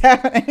nipples. It's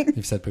happening.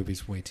 You've said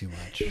boobies way too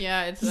much.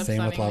 Yeah, it's Same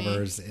with upsetting me.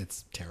 Lovers.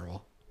 It's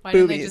terrible. Why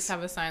didn't they just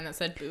have a sign that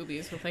said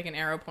boobies with like an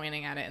arrow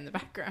pointing at it in the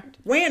background?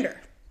 Wander.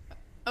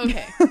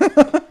 Okay.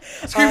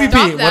 Screamy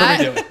Stop Pete, that. what are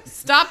we doing?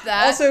 Stop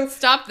that. Also,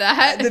 stop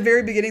that. At the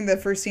very beginning, the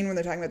first scene when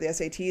they're talking about the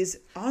SATs,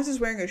 Oz is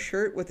wearing a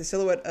shirt with the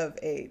silhouette of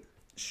a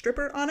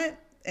stripper on it,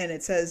 and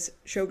it says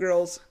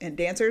showgirls and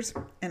dancers.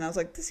 And I was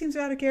like, this seems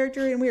out of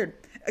character and weird.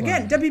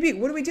 Again, WB,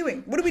 what are we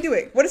doing? What are we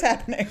doing? What is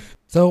happening?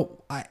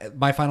 So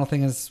my final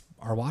thing is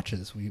our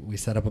watches. We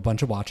set up a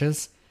bunch of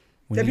watches.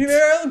 Deputy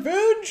Mayor Alan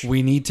Finch.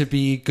 We need to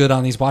be good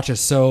on these watches.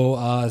 So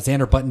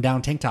Xander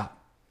button-down tank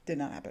top. Did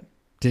not happen.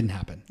 Didn't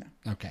happen.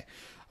 No. Okay.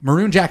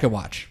 Maroon jacket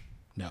watch.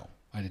 No,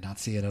 I did not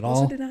see it at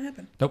all. Also did not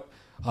happen. Nope.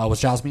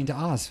 Was Giles mean to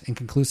Oz?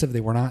 Inconclusive. They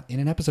were not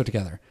in an episode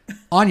together.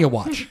 Anya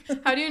watch.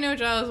 How do you know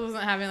Giles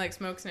wasn't having like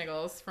smoke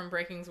sniggles from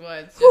Breaking's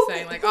Woods? Just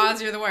saying like,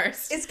 Oz, you're the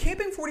worst. Is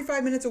camping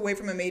 45 minutes away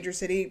from a major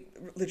city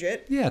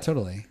legit? Yeah,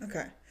 totally.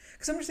 Okay.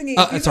 Because I'm just thinking.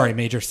 Sorry,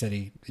 major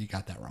city. You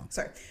got that wrong.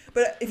 Sorry.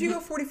 But if you go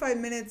 45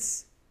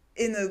 minutes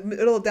in the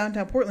middle of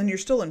downtown Portland, you're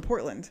still in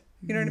Portland.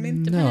 You know what I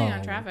mean? Depending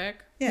on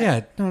traffic.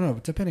 Yeah. No.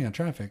 Depending on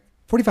traffic.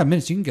 45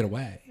 minutes, you can get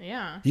away.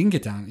 Yeah. You can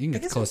get down. You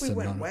can get close if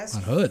we to went west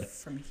on Hood.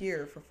 from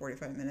here for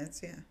 45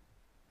 minutes, yeah.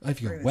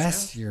 If you're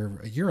west,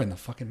 you're in the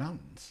fucking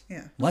mountains.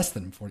 Yeah. Less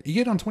than 40. You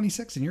get on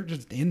 26 and you're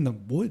just in the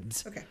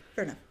woods. Okay,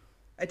 fair enough.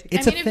 I mean,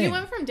 if you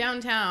went from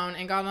downtown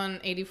and got on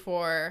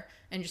 84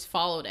 and just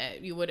followed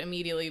it, you would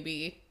immediately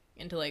be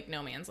into like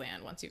no man's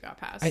land once you got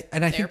past. I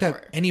think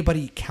that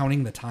anybody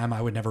counting the time,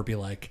 I would never be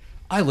like,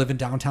 I live in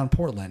downtown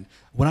Portland.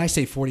 When I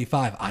say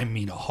 45, I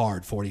mean a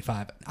hard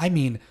 45. I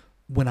mean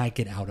when I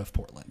get out of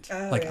Portland.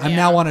 I'm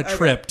now on a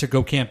trip to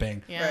go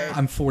camping. Yeah.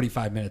 I'm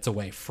 45 minutes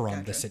away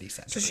from the city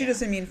center. So she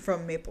doesn't mean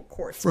from Maple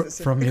Court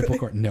From Maple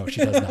Court. No,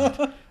 she does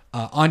not.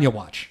 Anya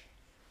watch.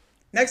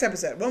 Next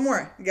episode. One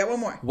more. You got one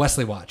more.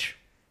 Wesley watch.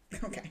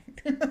 Okay.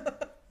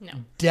 No.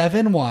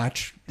 Devin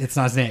watch. It's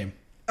not his name.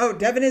 Oh,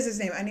 Devin is his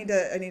name. I need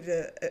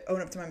to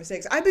own up to my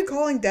mistakes. I've been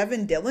calling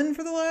Devin Dillon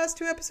for the last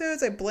 2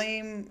 episodes. I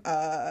blame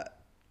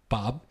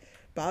Bob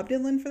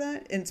Dylan for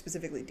that, and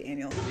specifically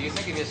Daniel. Do you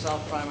think of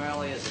yourself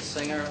primarily as a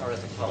singer or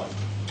as a poet?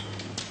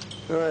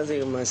 No, I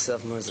think of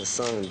myself more as a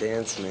song and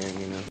dance man,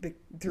 you know.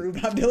 Through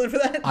Bob Dylan for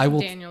that?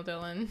 Daniel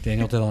Dillon.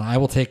 I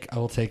will take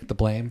the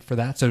blame for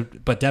that. So,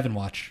 but Devin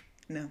watch.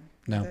 No.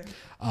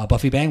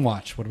 Buffy Bang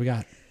watch. What do we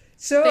got?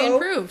 So they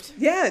improved.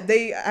 Yeah,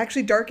 they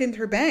actually darkened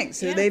her bangs.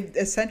 So they've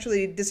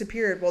essentially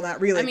disappeared. Well, not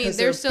really, because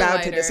they're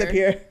about to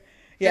disappear.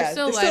 Yeah,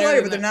 they're still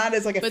lighter, but they're not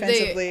as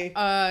offensively.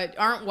 But they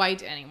aren't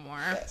white anymore.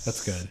 Yes.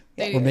 That's good.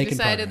 They We're making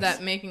decided progress.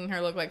 that making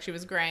her look like she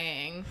was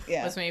graying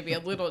was maybe a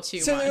little too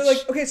so much. they're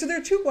like, okay, so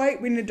they're too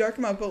white. We need to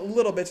darken them up a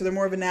little bit, so they're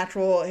more of a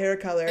natural hair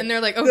color. And they're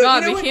like, oh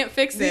God, we can't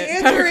fix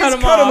it. Better cut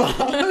them off.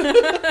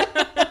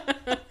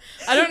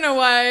 I don't know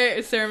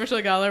why Sarah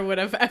Michelle Gellar would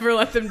have ever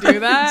let them do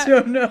that. I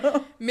don't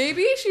know.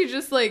 Maybe she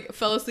just like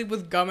fell asleep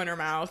with gum in her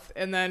mouth,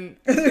 and then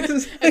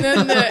the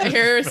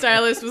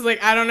hairstylist was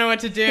like, I don't know what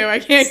to do. I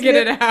can't get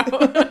it out.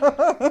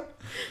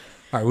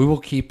 All right, we will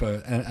keep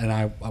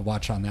a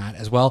watch on that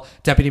as well.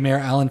 Deputy Mayor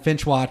Alan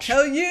Finch watch.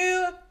 Hell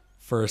yeah!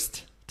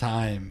 First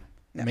time.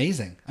 No.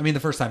 Amazing. I mean, the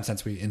first time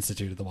since we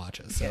instituted the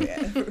watches. So. Yeah.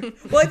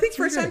 Well, I think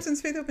first time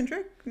since Faith Open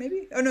Trick,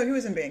 maybe? Oh, no, he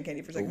was in Band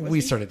Candy for a second. We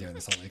started doing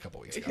this only a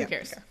couple weeks ago. Who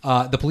cares?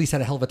 The police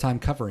had a hell of a time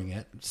covering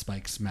it.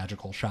 Spike's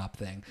magical shop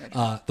thing.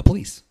 The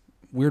police.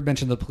 Weird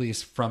mention of the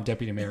police from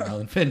Deputy Mayor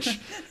Alan Finch.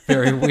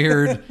 Very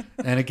weird.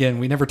 And again,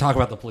 we never talk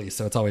about the police,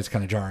 so it's always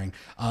kind of jarring.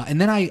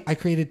 And then I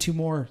created 2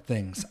 more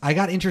things. I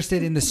got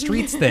interested in the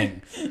streets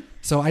thing.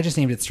 So I just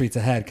named it Streets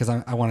Ahead because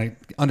I want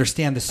to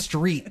understand the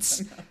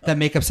streets that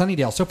make up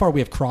Sunnydale. So far, we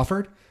have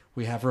Crawford.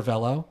 We have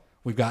Ravello.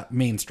 We've got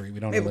Main Street. We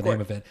don't know the name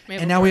of it.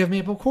 And now we have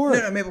Maple Court.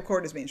 No, Maple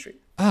Court is Main Street.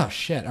 Oh,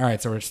 shit. All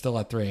right, so we're still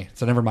at 3.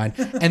 So never mind.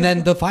 And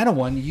then the final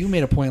one, you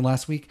made a point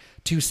last week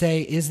to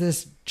say, is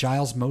this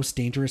Giles' most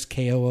dangerous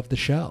KO of the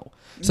show?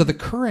 Mm-hmm. So the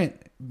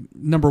current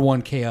number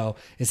 1 KO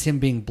is him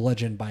being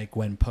bludgeoned by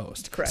Gwen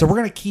Post. Correct. So we're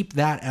going to keep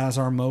that as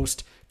our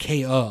most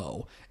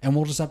KO, and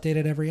we'll just update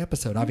it every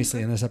episode.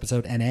 Obviously, in this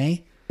episode, NA,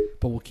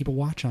 but we'll keep a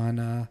watch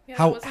on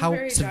how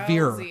very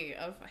severe Gilesy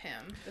of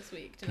him this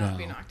week to not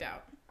be knocked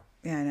out.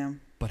 Yeah, I know.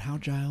 But how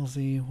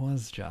Gilesy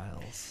was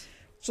Giles?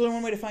 There's only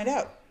one way to find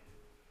out.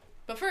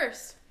 But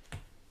first,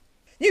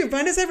 you can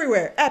find us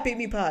everywhere at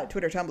BeatMePod,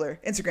 Twitter, Tumblr,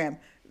 Instagram,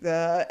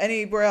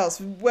 anywhere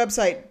else.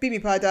 Website,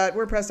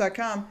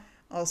 beatmepod.wordpress.com.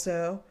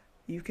 Also,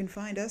 you can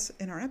find us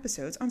in our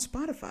episodes on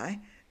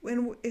Spotify.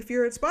 If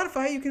you're at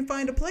Spotify, you can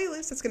find a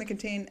playlist that's going to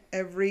contain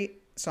every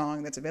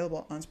song that's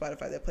available on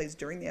Spotify that plays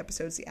during the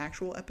episodes, the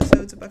actual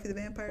episodes of Buffy the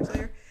Vampire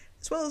Slayer,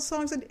 as well as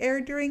songs that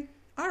aired during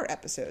our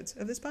episodes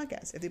of this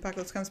podcast, If the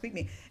Apocalypse Comes, Beat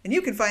Me. And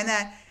you can find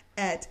that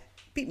at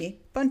Beat Me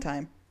Fun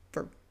Time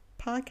for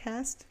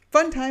podcast.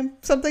 Fun time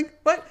something.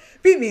 What?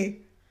 Beat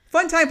me.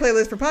 Fun time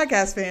playlist for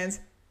podcast fans.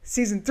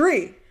 Season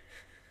 3.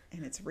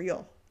 And it's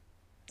real.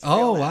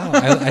 Oh, wow.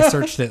 I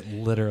searched it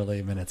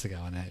literally minutes ago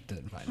and I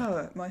didn't find it. Oh,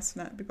 it must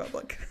not be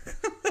public.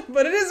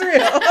 But it is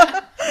real.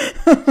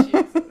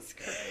 Jesus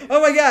Christ.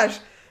 Oh my gosh.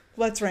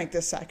 Let's rank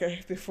this sucker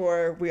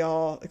before we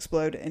all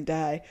explode and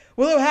die.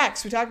 Willow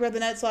Hacks. We talked about the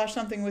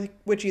net/something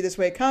witchy. This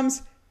way it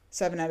comes.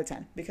 7 out of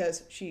 10.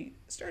 Because she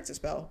starts a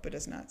spell but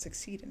does not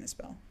succeed in a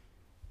spell.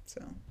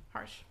 So.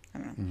 Harsh. I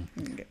don't know.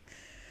 Okay.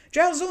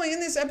 Giles is only in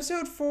this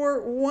episode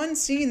for one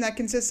scene that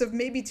consists of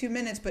maybe 2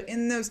 minutes, but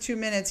in those 2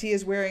 minutes, he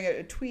is wearing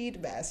a tweed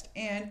vest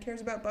and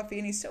cares about Buffy,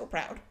 and he's so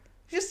proud.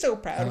 He's just so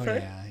proud of her.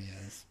 Yeah, he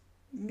is.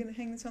 I'm gonna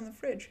hang this on the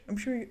fridge. I'm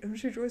sure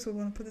Joyce will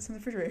want to put this on the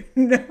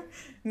refrigerator.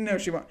 No,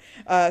 she won't.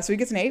 So he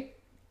gets an 8.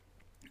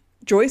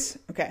 Joyce,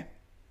 okay.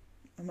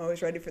 I'm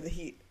always ready for the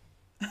heat.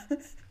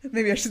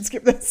 Maybe I should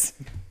skip this.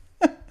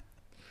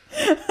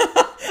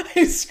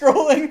 He's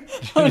scrolling.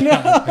 Oh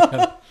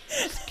no.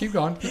 Keep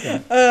going.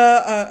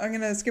 I'm going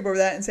to skip over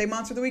that and say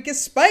Monster of the Week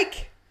is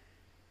Spike.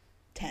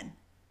 10.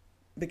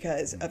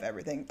 Because of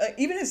everything.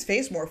 Even his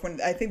face morph, when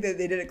I think that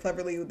they did it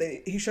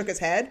cleverly, he shook his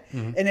head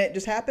and it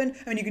just happened.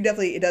 I mean, you can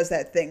definitely, it does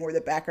that thing where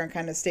the background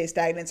kind of stays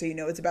stagnant so you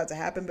know it's about to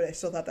happen, but I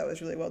still thought that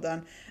was really well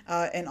done.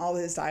 And all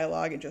his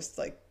dialogue and just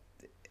like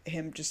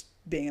him just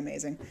being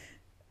amazing.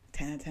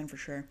 10 out of 10 for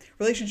sure.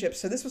 Relationships.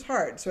 So this was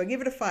hard. So I gave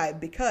it a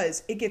 5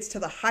 because it gets to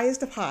the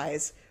highest of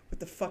highs with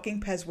the fucking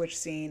Pezwitch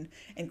scene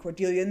and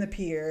Cordelia in the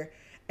pier,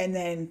 and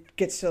then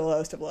gets to the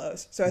lowest of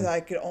lows. So I thought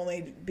it could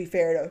only be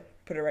fair to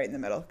put it right in the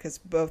middle because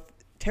both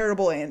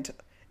terrible and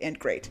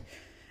great.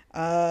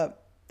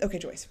 Okay,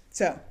 Joyce.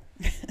 So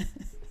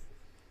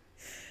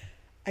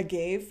I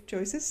gave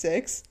Joyce a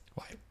 6.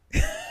 Why?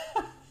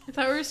 I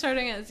thought we were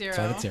starting at 0.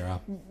 Start at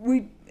 0.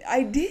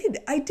 I did.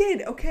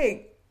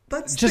 Okay.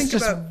 Let's just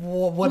think about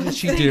what did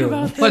she do?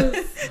 What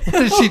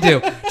did she do?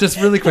 Just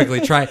really quickly,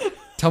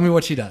 tell me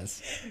what she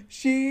does.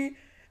 She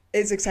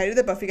is excited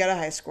that Buffy got a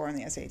high score on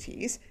the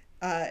SATs.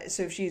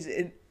 So she's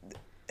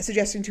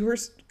suggesting to her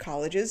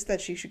colleges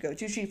that she should go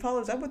to. She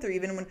follows up with her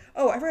even when,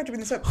 I forgot to bring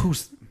this up.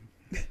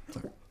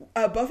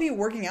 Buffy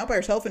working out by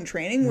herself in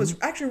training was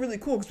actually really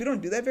cool because we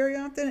don't do that very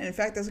often. And in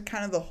fact, that's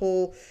kind of the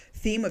whole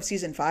theme of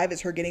season 5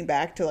 is her getting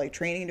back to like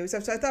training and doing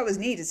stuff. So I thought it was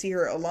neat to see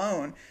her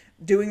alone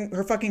doing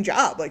her fucking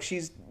job. Like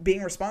she's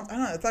being responsible. I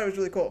don't know. I thought it was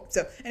really cool.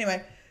 So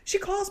anyway, she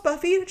calls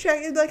Buffy to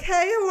check and like, hey,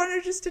 I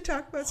wanted just to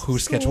talk about who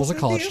schedules a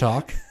college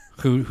talk.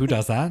 Who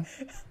does that?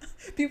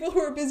 People who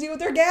are busy with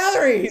their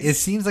galleries. It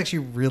seems like she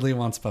really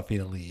wants Buffy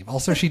to leave.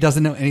 Also, she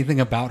doesn't know anything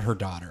about her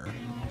daughter.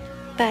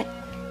 But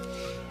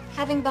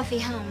having Buffy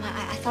home,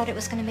 I thought it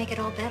was going to make it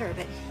all better,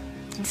 but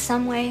in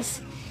some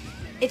ways,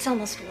 it's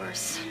almost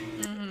worse.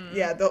 Mm-hmm.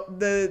 Yeah,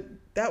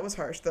 that was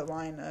harsh, the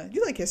line,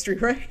 you like history,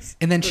 right?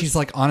 And then she's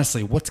like,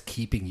 honestly, what's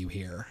keeping you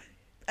here?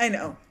 I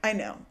know.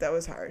 That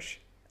was harsh.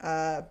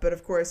 But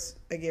of course,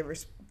 I gave her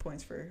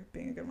points for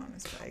being a good mom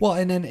with Spike. Well,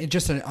 and then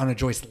just on a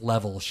Joyce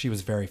level, she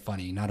was very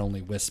funny, not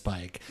only with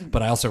Spike,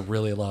 but I also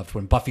really loved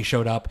when Buffy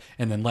showed up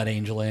and then let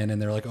Angel in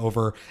and they're like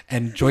over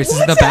and Joyce is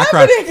in the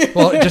background.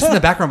 Well, just in the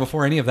background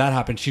before any of that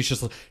happened, she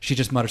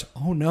just mutters,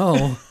 "Oh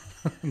no."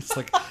 It's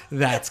like,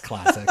 that's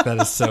classic.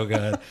 That is so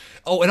good.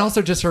 Oh, and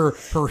also just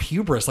her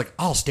hubris, like,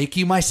 I'll stake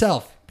you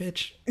myself.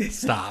 Bitch,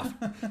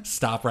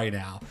 stop right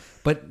now.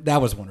 But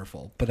that was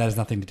wonderful. But that has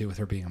nothing to do with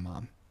her being a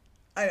mom.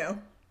 I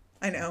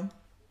know.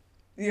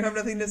 You have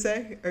nothing to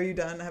say? Are you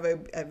done? Have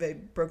I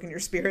broken your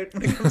spirit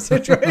when it comes to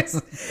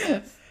Joyce?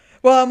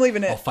 Well, I'm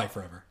leaving it. I'll fight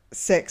forever.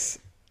 6.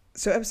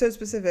 So episode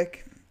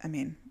specific, I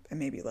mean, I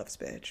maybe loves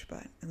bitch,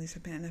 but at least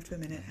I've been enough to a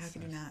minute. How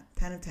could you not?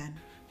 10 of 10.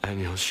 And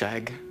you'll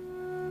shag.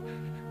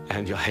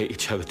 And you'll hate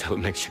each other till it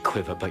makes you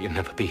quiver, but you'll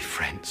never be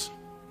friends.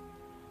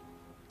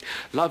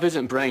 Love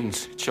isn't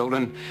brains,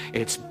 children.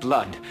 It's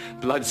blood.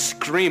 Blood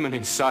screaming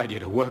inside you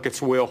to work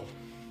its will.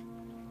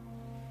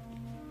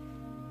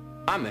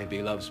 I may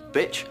be love's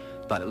bitch,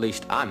 but at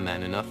least I'm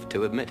man enough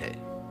to admit it.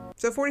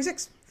 So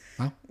 46,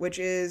 which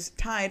is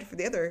tied for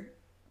the other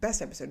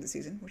best episode of the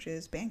season, which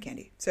is Band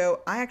Candy.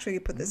 So I actually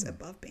put this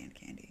above Band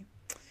Candy.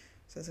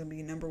 So it's going to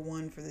be number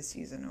 1 for this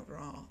season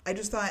overall. I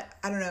just thought,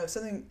 I don't know,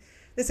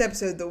 this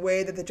episode, the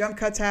way that the jump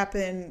cuts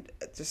happened,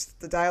 just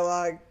the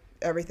dialogue,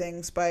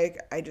 everything, Spike,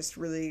 I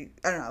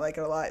like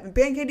it a lot.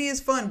 Band Candy is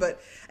fun,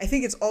 but I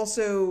think it's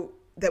also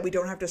that we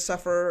don't have to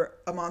suffer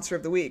a Monster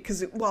of the Week.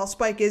 Because while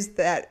Spike is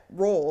that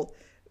role,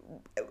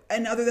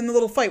 and other than the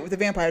little fight with the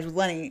vampires with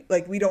Lenny,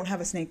 like, we don't have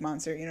a snake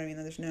monster, you know what I mean?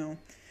 There's no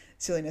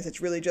silliness.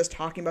 It's really just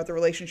talking about the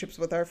relationships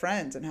with our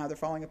friends and how they're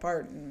falling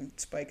apart, and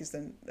Spike is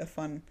then a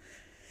fun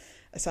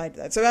aside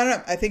to that. So I don't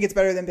know. I think it's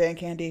better than Band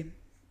Candy.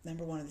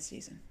 Number 1 of the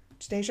season.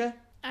 Stacia?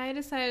 I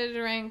decided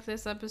to rank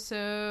this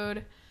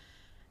episode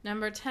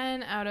number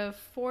 10 out of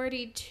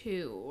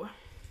 42.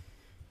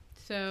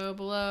 So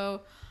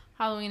below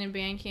Halloween and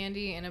Band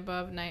Candy and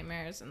above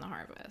Nightmares in the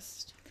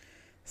Harvest.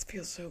 This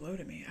feels so low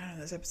to me. I don't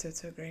know. This episode's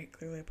so great.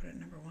 Clearly I put it at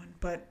number 1.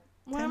 But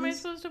why am I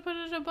supposed to put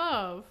it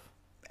above?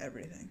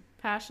 Everything.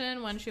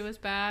 Passion, When She Was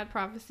Bad,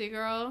 Prophecy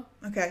Girl.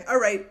 Okay, all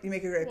right. You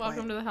make a great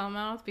Welcome point. to the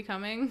Hellmouth,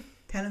 Becoming.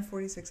 10 of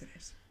 46 it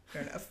is.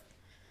 Fair enough.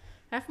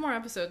 I have more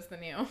episodes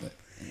than you.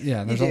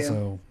 Yeah, there's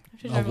also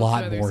a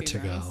lot more to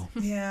go.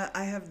 Yeah,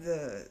 I have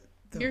the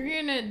You're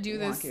gonna do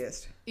wonkiest.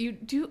 this. You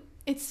do.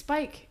 It's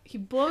Spike. He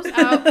blows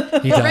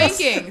out He does.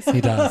 rankings.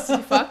 He does. You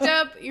fucked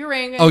up your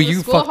rankings. Oh, with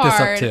you School fucked this up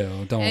Hard,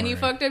 too. Don't And worry. you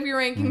fucked up your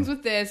rankings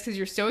with this because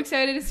you're so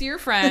excited to see your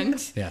friend.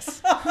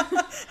 Yes.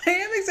 I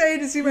am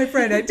excited to see my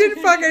friend. I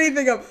didn't fuck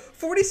anything up.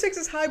 46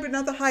 is high, but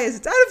not the highest.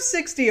 It's out of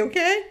 60,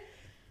 okay?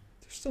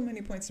 There's still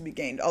many points to be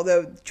gained.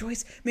 Although,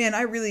 Joyce, man,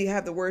 I really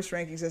have the worst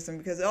ranking system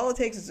because all it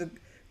takes is a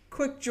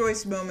quick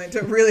Joyce moment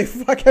to really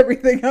fuck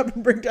everything up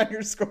and bring down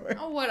your score.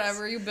 Oh,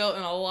 whatever. You built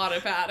in a lot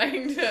of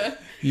padding to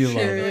You love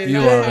really it. You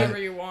know love whatever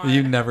it. you want.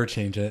 You never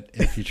change it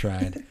if you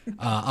tried.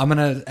 I'm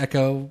gonna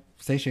echo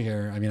Stacia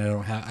here. I mean,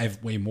 I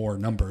have way more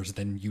numbers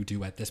than you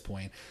do at this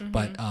point,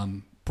 but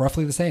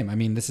roughly the same. I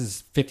mean, this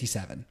is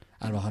 57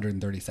 out of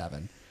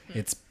 137.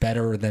 It's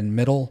better than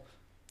middle.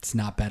 It's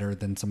not better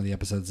than some of the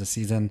episodes this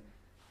season.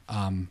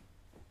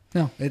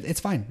 No, it's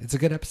fine. It's a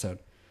good episode.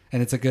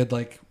 And it's a good,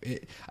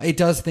 it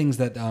does things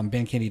that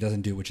Band Candy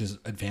doesn't do, which is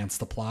advance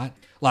the plot.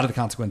 A lot of the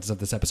consequences of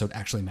this episode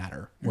actually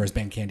matter, whereas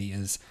Band Candy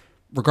is,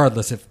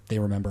 regardless if they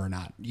remember or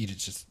not,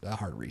 it's just a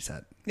hard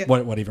reset. Yeah.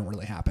 What even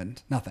really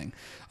happened? Nothing.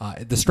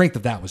 The strength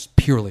of that was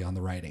purely on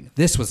the writing.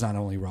 This was not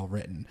only well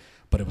written,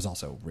 but it was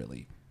also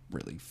really,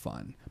 really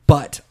fun.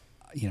 But,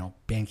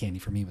 Band Candy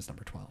for me was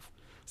number 12.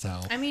 So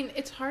I mean,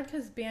 it's hard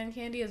because Band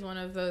Candy is one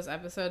of those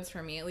episodes,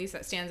 for me at least,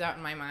 that stands out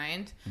in my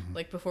mind.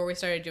 Like, before we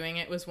started doing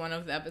it, was one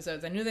of the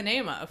episodes I knew the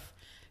name of.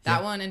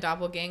 That one and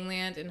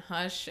Doppelgangland and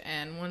Hush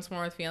and Once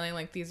More with Feeling.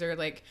 Like, these are,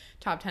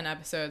 top 10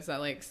 episodes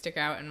that, stick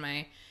out in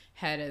my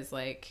head as,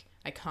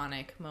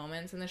 iconic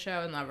moments in the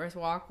show. And Lover's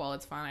Walk, while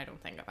it's fun, I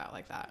don't think about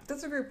like that.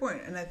 That's a great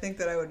point. And I think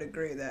that I would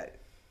agree that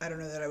I don't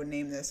know that I would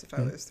name this if I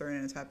was throwing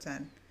in a top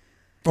 10.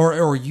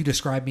 Or you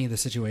describe me the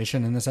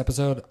situation in this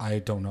episode. I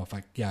don't know if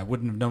I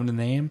wouldn't have known the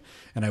name,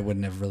 and I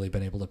wouldn't have really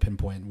been able to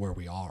pinpoint where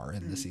we are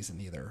in the season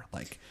either.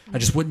 I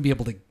just wouldn't be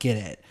able to get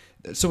it.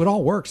 So it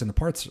all works, and the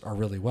parts are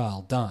really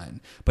well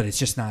done, but it's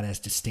just not as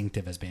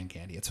distinctive as Band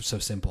Candy. It's so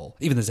simple.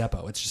 Even the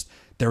Zeppo, it's just,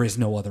 there is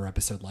no other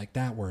episode like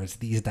that, whereas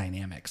these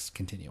dynamics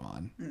continue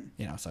on,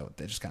 so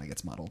it just kind of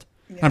gets muddled.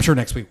 Yeah. I'm sure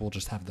next week we'll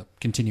just have the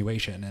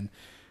continuation, and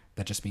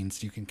that just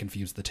means you can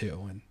confuse the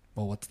two, and,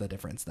 well, what's the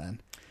difference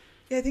then?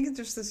 Yeah, I think it's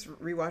just this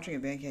rewatching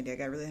of Band Candy. I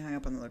got really hung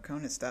up on the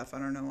Lacona stuff. I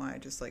don't know why.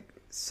 It just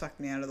sucked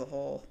me out of the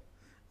whole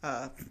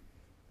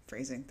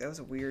phrasing. That was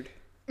a weird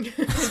just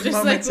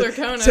moment like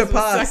Lacona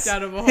was sucked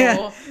out of a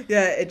hole.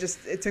 Yeah, it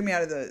took me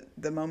out of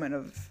the moment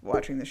of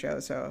watching the show.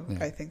 So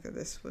I think that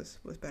this was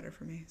better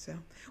for me. So,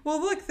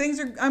 well, look,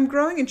 I'm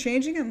growing and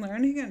changing and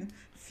learning and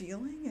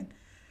feeling, and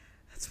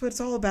that's what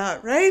it's all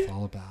about, right? It's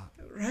all about.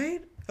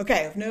 Right?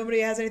 Okay, if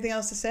nobody has anything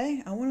else to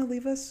say, I want to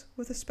leave us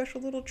with a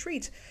special little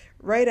treat.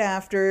 Right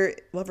after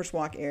Lover's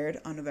Walk aired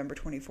on November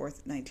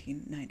 24th,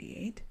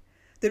 1998,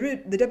 the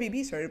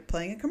WB started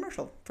playing a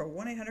commercial for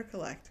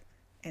 1-800-COLLECT,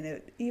 and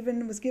it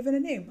even was given a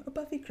name, a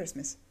Buffy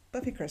Christmas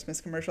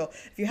commercial.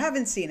 If you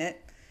haven't seen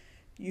it,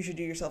 you should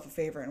do yourself a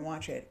favor and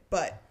watch it.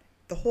 But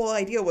the whole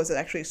idea was that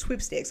actually a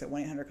sweepstakes that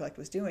 1-800-COLLECT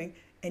was doing,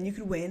 and you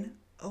could win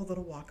a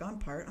little walk-on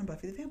part on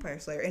Buffy the Vampire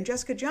Slayer. And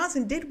Jessica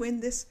Johnson did win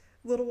this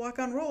little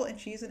walk-on role, and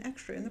she's an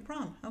extra in the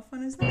prom. How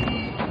fun is that?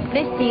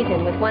 This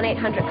season with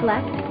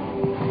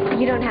 1-800-COLLECT,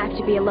 you don't have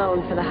to be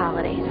alone for the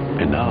holidays.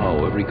 And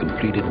now every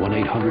completed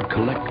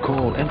 1-800-COLLECT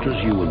call enters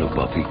you in a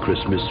Buffy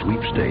Christmas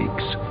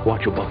sweepstakes.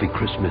 Watch a Buffy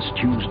Christmas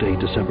Tuesday,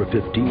 December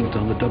 15th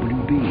on the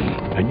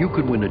WB, and you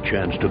could win a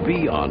chance to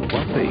be on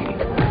Buffy.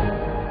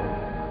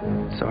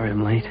 Sorry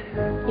I'm late.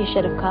 You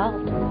should have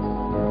called.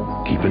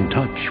 Keep in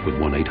touch with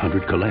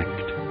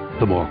 1-800-COLLECT.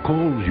 The more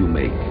calls you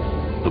make,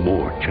 the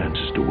more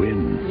chances to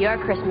win. Your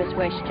Christmas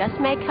wish just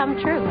may come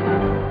true.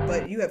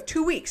 But you have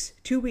 2 weeks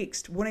to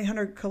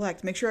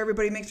 1-800-COLLECT. Make sure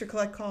everybody makes their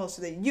collect calls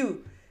so that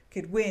you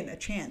could win a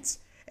chance.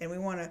 And we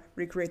want to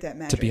recreate that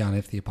magic. To be on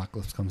If the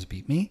Apocalypse Comes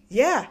Beat Me?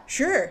 Yeah,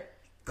 sure.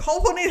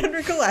 Call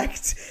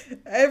 1-800-COLLECT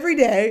every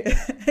day,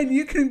 and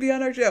you can be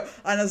on our show.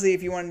 Honestly,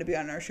 if you wanted to be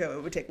on our show,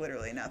 it would take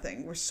literally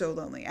nothing. We're so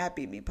lonely at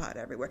Beat Me Pod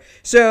everywhere.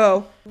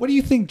 So, what do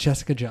you think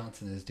Jessica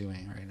Johnson is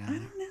doing right now? I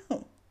don't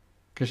know.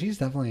 Because she's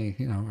definitely,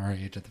 our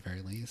age at the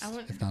very least,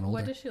 if not older.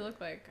 What does she look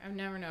like? I've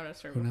never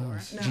noticed her Who before.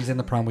 knows? No. She's in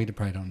the prom. We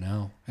probably don't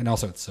know. And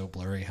also, it's so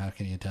blurry. How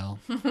can you tell?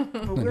 But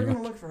we're going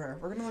to look for her.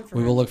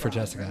 We will look for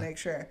Jessica. Make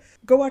sure.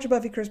 Go watch a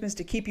Buffy Christmas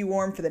to keep you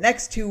warm for the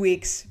next 2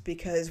 weeks,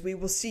 because we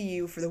will see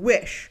you for The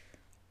Wish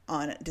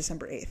on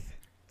December 8th.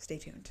 Stay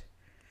tuned.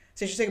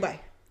 Stacia, say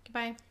goodbye.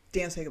 Goodbye.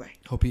 Dan, say goodbye.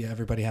 Hope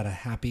everybody had a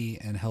happy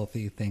and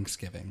healthy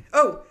Thanksgiving.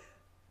 Oh,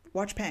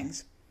 watch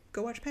Pangs.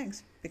 Go watch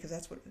Pangs, because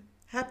that's what...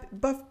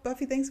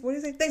 Buffy, thanks. What do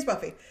you say? Thanks,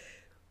 Buffy.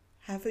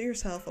 Have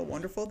yourself a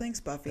wonderful thanks,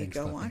 Buffy.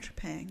 Go watch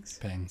Pangs.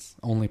 Pangs.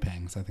 Only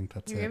Pangs. I think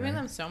that's You're giving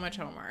them so much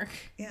homework.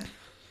 Yeah.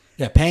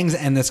 Yeah, Pangs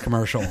and this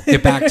commercial.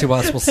 Get back to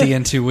us. We'll see you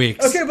in 2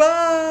 weeks. Okay,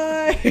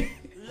 bye.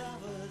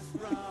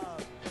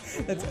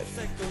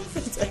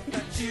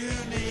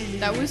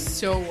 That was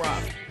so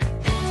rough.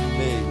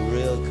 Made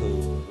real cool.